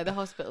turned on by the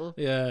hospital.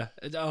 Yeah.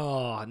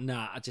 Oh,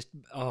 nah.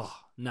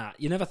 Nah.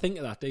 You never think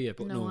of that, do you?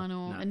 But no, I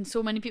know. Nah. And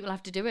so many people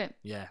have to do it.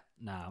 Yeah.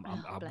 Nah,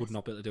 I bless. would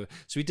not be able to do it.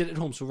 So we did it at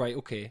home. So right,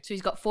 okay. So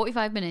he's got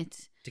 45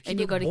 minutes and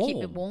you've got to keep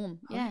it warm.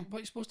 Yeah. What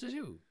are you supposed to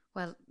do?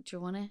 Well, do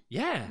you want to?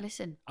 Yeah.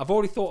 Listen. I've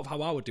already thought of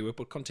how I would do it,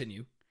 but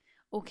continue.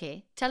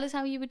 Okay. Tell us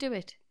how you would do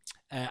it.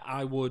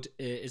 I would.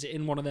 Is it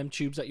in one of them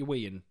tubes that you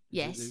wee in?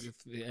 Yes.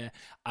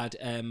 I'd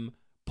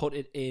put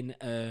it in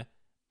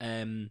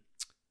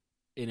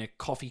in a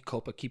coffee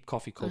cup, a Keep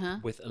coffee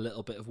cup, with a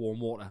little bit of warm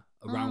water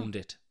around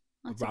it,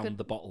 around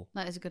the bottle.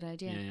 That is a good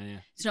idea. Yeah.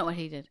 It's not what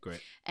he did.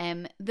 Great.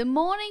 The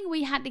morning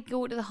we had to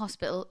go to the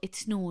hospital, it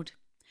snowed.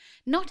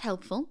 Not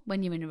helpful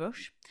when you're in a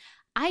rush.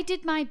 I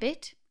did my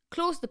bit,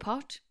 closed the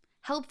pot,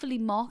 helpfully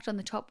marked on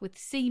the top with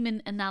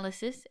semen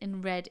analysis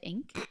in red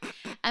ink,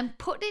 and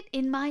put it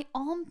in my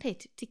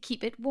armpit to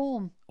keep it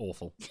warm.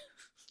 Awful.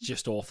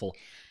 Just awful.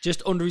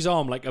 Just under his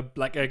arm,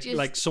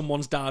 like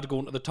someone's dad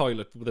going to the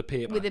toilet with a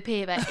paper. With a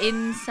paper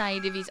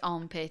inside of his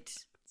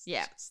armpit.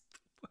 Yeah.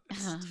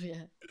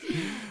 Yeah.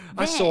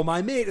 I saw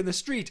my mate in the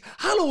street.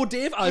 Hello,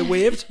 Dave. I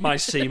waved my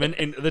semen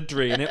into the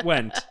drain. It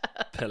went.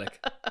 Pillock.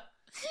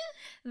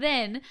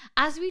 Then,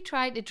 as we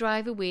tried to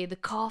drive away, the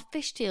car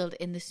fishtailed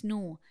in the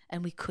snow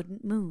and we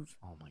couldn't move.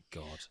 Oh my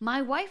God.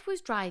 My wife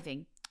was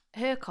driving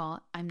her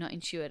car. I'm not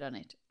insured on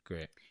it.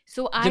 Great.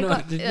 So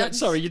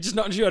sorry, you're just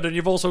not insured, and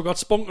you've also got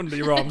spunk under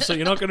your arm, so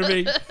you're not going to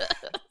be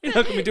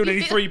doing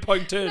any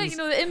 3-point turns.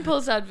 Like, the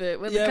Impulse advert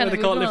with the kind where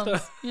they can't lift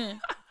up.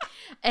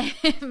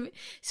 Yeah.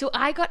 So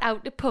I got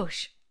out to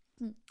push.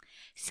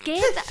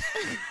 Scared that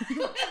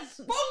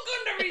spunk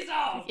under his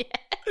arm.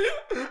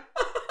 Yeah.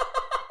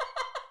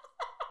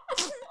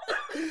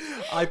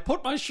 I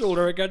put my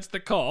shoulder against the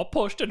car,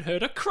 pushed, and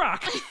heard a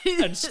crack,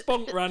 and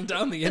spunk ran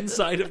down the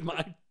inside of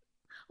my.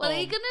 Well, are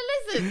you going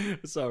to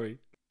listen? Sorry.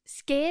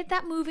 Scared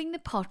that moving the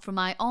pot from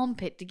my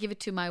armpit to give it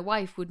to my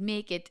wife would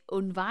make it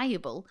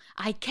unviable,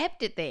 I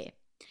kept it there.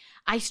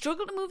 I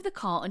struggled to move the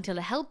car until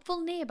a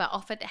helpful neighbour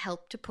offered to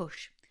help to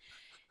push.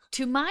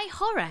 To my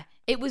horror,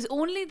 it was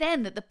only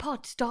then that the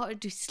pot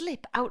started to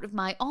slip out of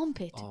my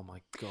armpit. Oh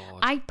my God.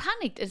 I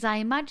panicked as I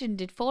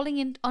imagined it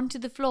falling onto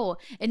the floor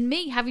and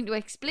me having to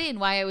explain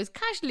why I was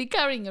casually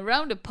carrying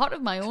around a pot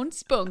of my own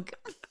spunk.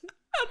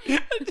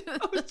 I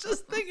was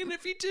just thinking,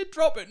 if he did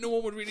drop it, no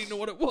one would really know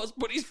what it was,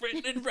 but he's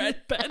written in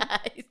red pen.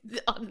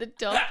 On the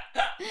top.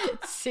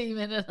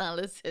 Semen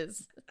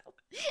analysis.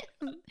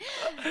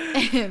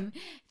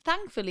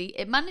 Thankfully,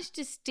 it managed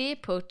to stay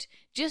put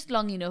just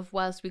long enough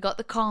whilst we got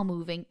the car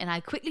moving, and I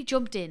quickly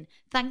jumped in,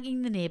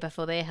 thanking the neighbour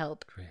for their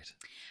help. Great.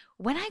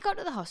 When I got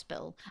to the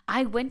hospital,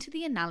 I went to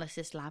the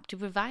analysis lab to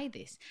provide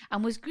this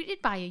and was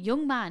greeted by a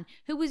young man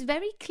who was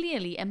very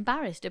clearly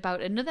embarrassed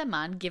about another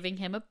man giving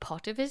him a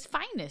pot of his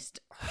finest.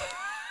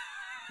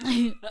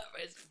 His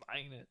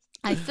finest.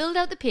 I filled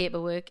out the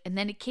paperwork and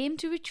then it came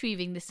to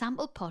retrieving the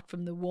sample pot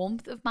from the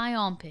warmth of my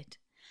armpit.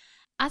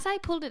 As I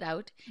pulled it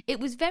out, it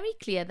was very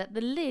clear that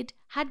the lid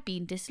had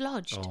been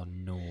dislodged. Oh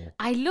no.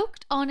 I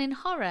looked on in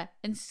horror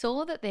and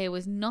saw that there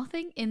was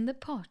nothing in the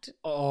pot.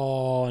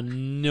 Oh,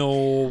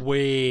 no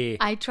way.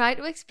 I tried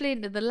to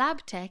explain to the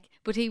lab tech,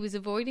 but he was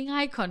avoiding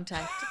eye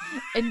contact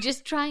and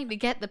just trying to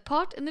get the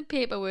pot and the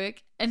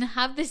paperwork and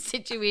have this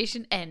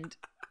situation end.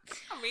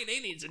 I mean, he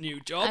needs a new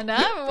job. I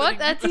know, what?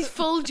 That's his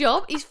full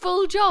job. His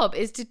full job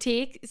is to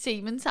take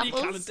semen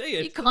samples. He can't do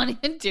it. He can't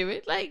even do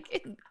it.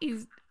 Like,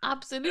 he's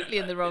absolutely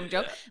in the wrong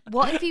job.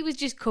 What if he was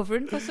just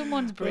covering for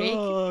someone's break?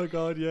 Oh,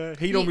 God, yeah.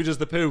 He normally does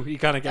the poo. He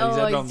can't get his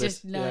head around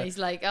this. No, he's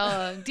like,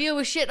 deal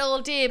with shit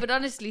all day, but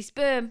honestly,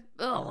 sperm,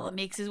 it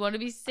makes us want to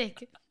be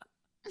sick.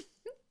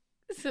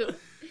 So,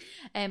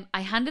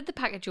 I handed the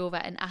package over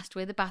and asked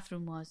where the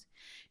bathroom was.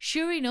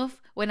 Sure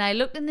enough, when I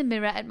looked in the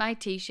mirror at my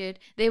t-shirt,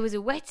 there was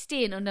a wet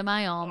stain under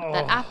my arm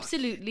that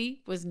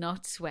absolutely was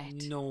not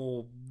sweat.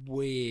 No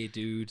way,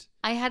 dude.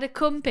 I had a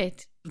cum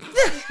pit. Great.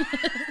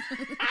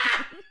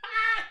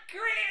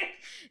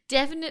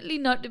 Definitely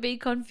not to be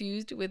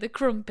confused with a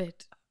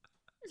crumpet.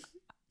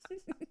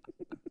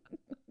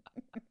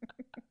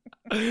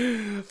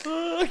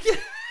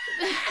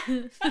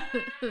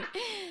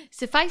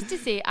 Suffice to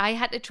say, I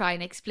had to try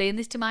and explain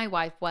this to my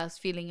wife whilst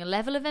feeling a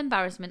level of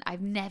embarrassment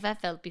I've never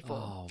felt before.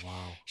 Oh,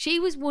 wow. She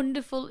was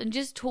wonderful and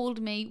just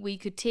told me we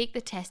could take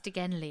the test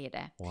again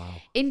later. Wow.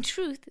 In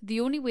truth,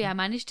 the only way I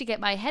managed to get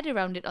my head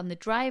around it on the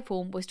drive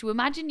home was to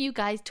imagine you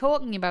guys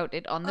talking about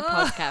it on the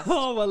podcast.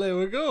 Oh, well, there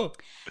we go.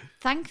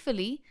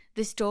 Thankfully,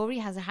 the story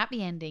has a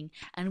happy ending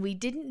and we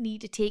didn't need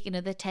to take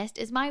another test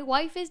as my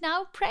wife is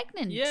now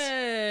pregnant.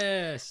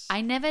 Yes.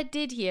 I never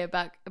did hear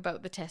back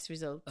about the test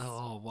results.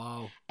 Oh,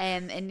 wow.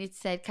 And it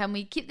said, can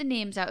we keep the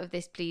names out of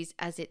this, please,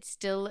 as it's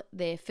still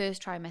their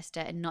first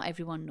trimester and not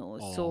everyone knows.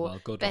 Oh, so well,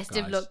 good best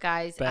luck, of luck,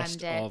 guys.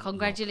 Best and of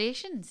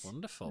congratulations. luck.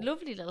 Wonderful.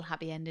 Lovely little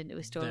happy ending to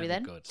a story Very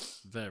then. good.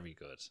 Very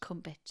good.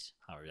 Cumpet.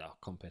 Oh, yeah,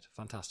 Cumpet.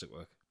 Fantastic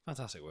work.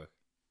 Fantastic work.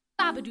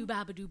 Babadoo,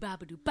 babadoo,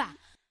 babadoo, ba.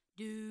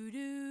 Do,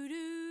 do, do,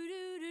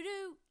 do, do,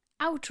 do.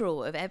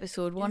 Outro of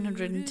episode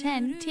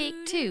 110,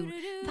 take 2.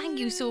 Thank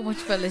you so much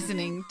for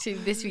listening to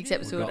this week's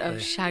episode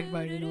of Shag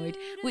Married Annoyed,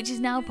 which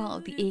is now part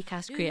of the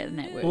Acast Creator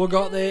Network. We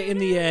got there in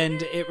the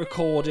end, it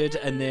recorded,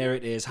 and there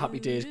it is. Happy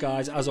days,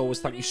 guys. As always,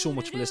 thank you so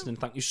much for listening.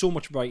 Thank you so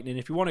much for writing in.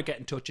 If you want to get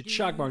in touch, it's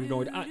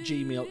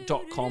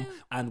shagmarriedannoyed@gmail.com,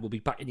 and we'll be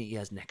back in your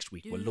ears next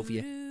week. We'll love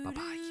you.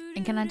 Bye-bye.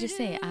 And can I just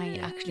say, I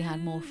actually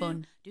had more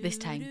fun this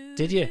time.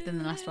 Did you? Than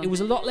the last one. It was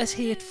a lot less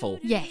hateful.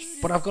 Yes.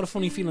 But I've got a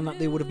funny feeling that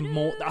they would have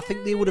more. I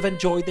think they would have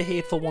enjoyed the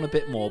hateful one a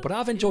bit more. But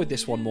I've enjoyed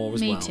this one more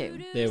as well. Me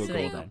too. There we So go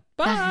you then.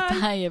 Bye.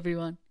 Bye,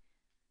 everyone.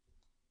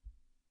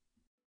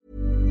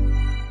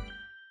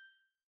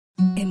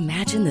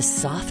 Imagine the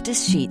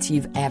softest sheets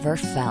you've ever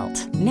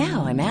felt.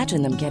 Now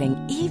imagine them getting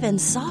even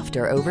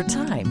softer over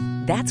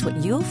time. That's what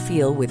you'll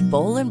feel with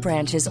Boll &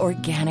 Branch's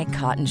organic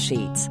cotton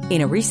sheets.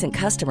 In a recent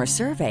customer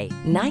survey,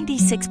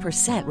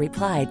 96%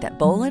 replied that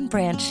Boll &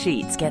 Branch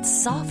sheets get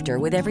softer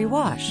with every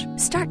wash.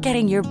 Start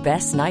getting your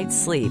best night's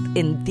sleep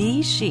in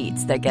these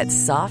sheets that get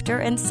softer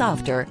and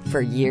softer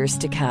for years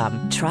to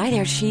come. Try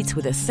their sheets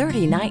with a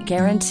 30-night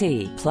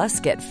guarantee. Plus,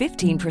 get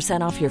 15%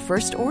 off your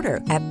first order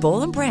at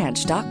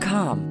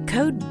bollandbranch.com.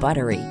 Code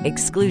BUTTERY.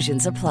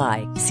 Exclusions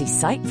apply. See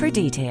site for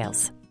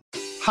details.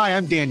 Hi,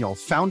 I'm Daniel,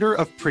 founder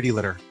of Pretty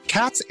Litter.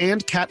 Cats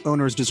and cat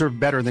owners deserve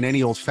better than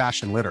any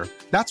old-fashioned litter.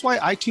 That's why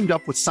I teamed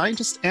up with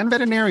scientists and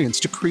veterinarians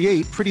to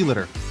create Pretty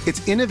Litter.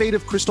 Its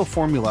innovative crystal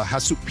formula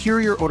has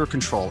superior odor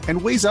control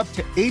and weighs up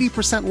to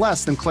 80%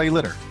 less than clay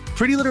litter.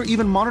 Pretty Litter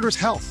even monitors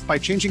health by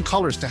changing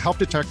colors to help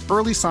detect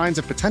early signs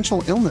of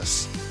potential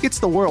illness. It's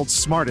the world's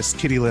smartest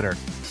kitty litter.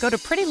 Go to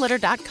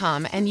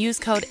prettylitter.com and use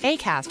code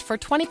ACAST for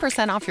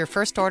 20% off your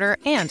first order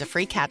and a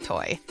free cat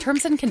toy.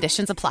 Terms and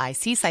conditions apply.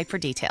 See site for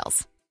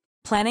details.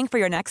 Planning for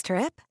your next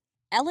trip?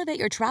 Elevate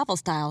your travel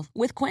style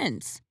with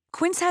Quince.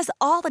 Quince has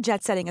all the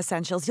jet-setting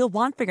essentials you'll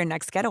want for your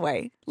next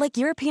getaway, like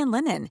European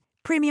linen,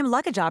 premium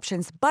luggage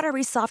options,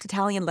 buttery soft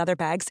Italian leather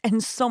bags,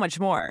 and so much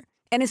more.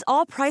 And is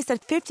all priced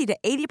at 50 to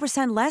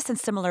 80% less than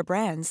similar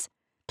brands.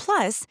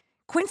 Plus,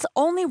 Quince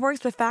only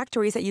works with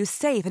factories that use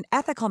safe and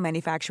ethical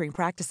manufacturing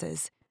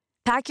practices.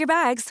 Pack your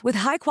bags with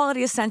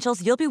high-quality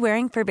essentials you'll be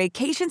wearing for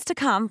vacations to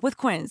come with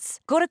Quince.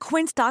 Go to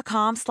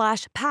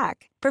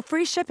quince.com/pack for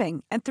free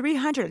shipping and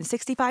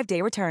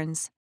 365-day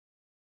returns.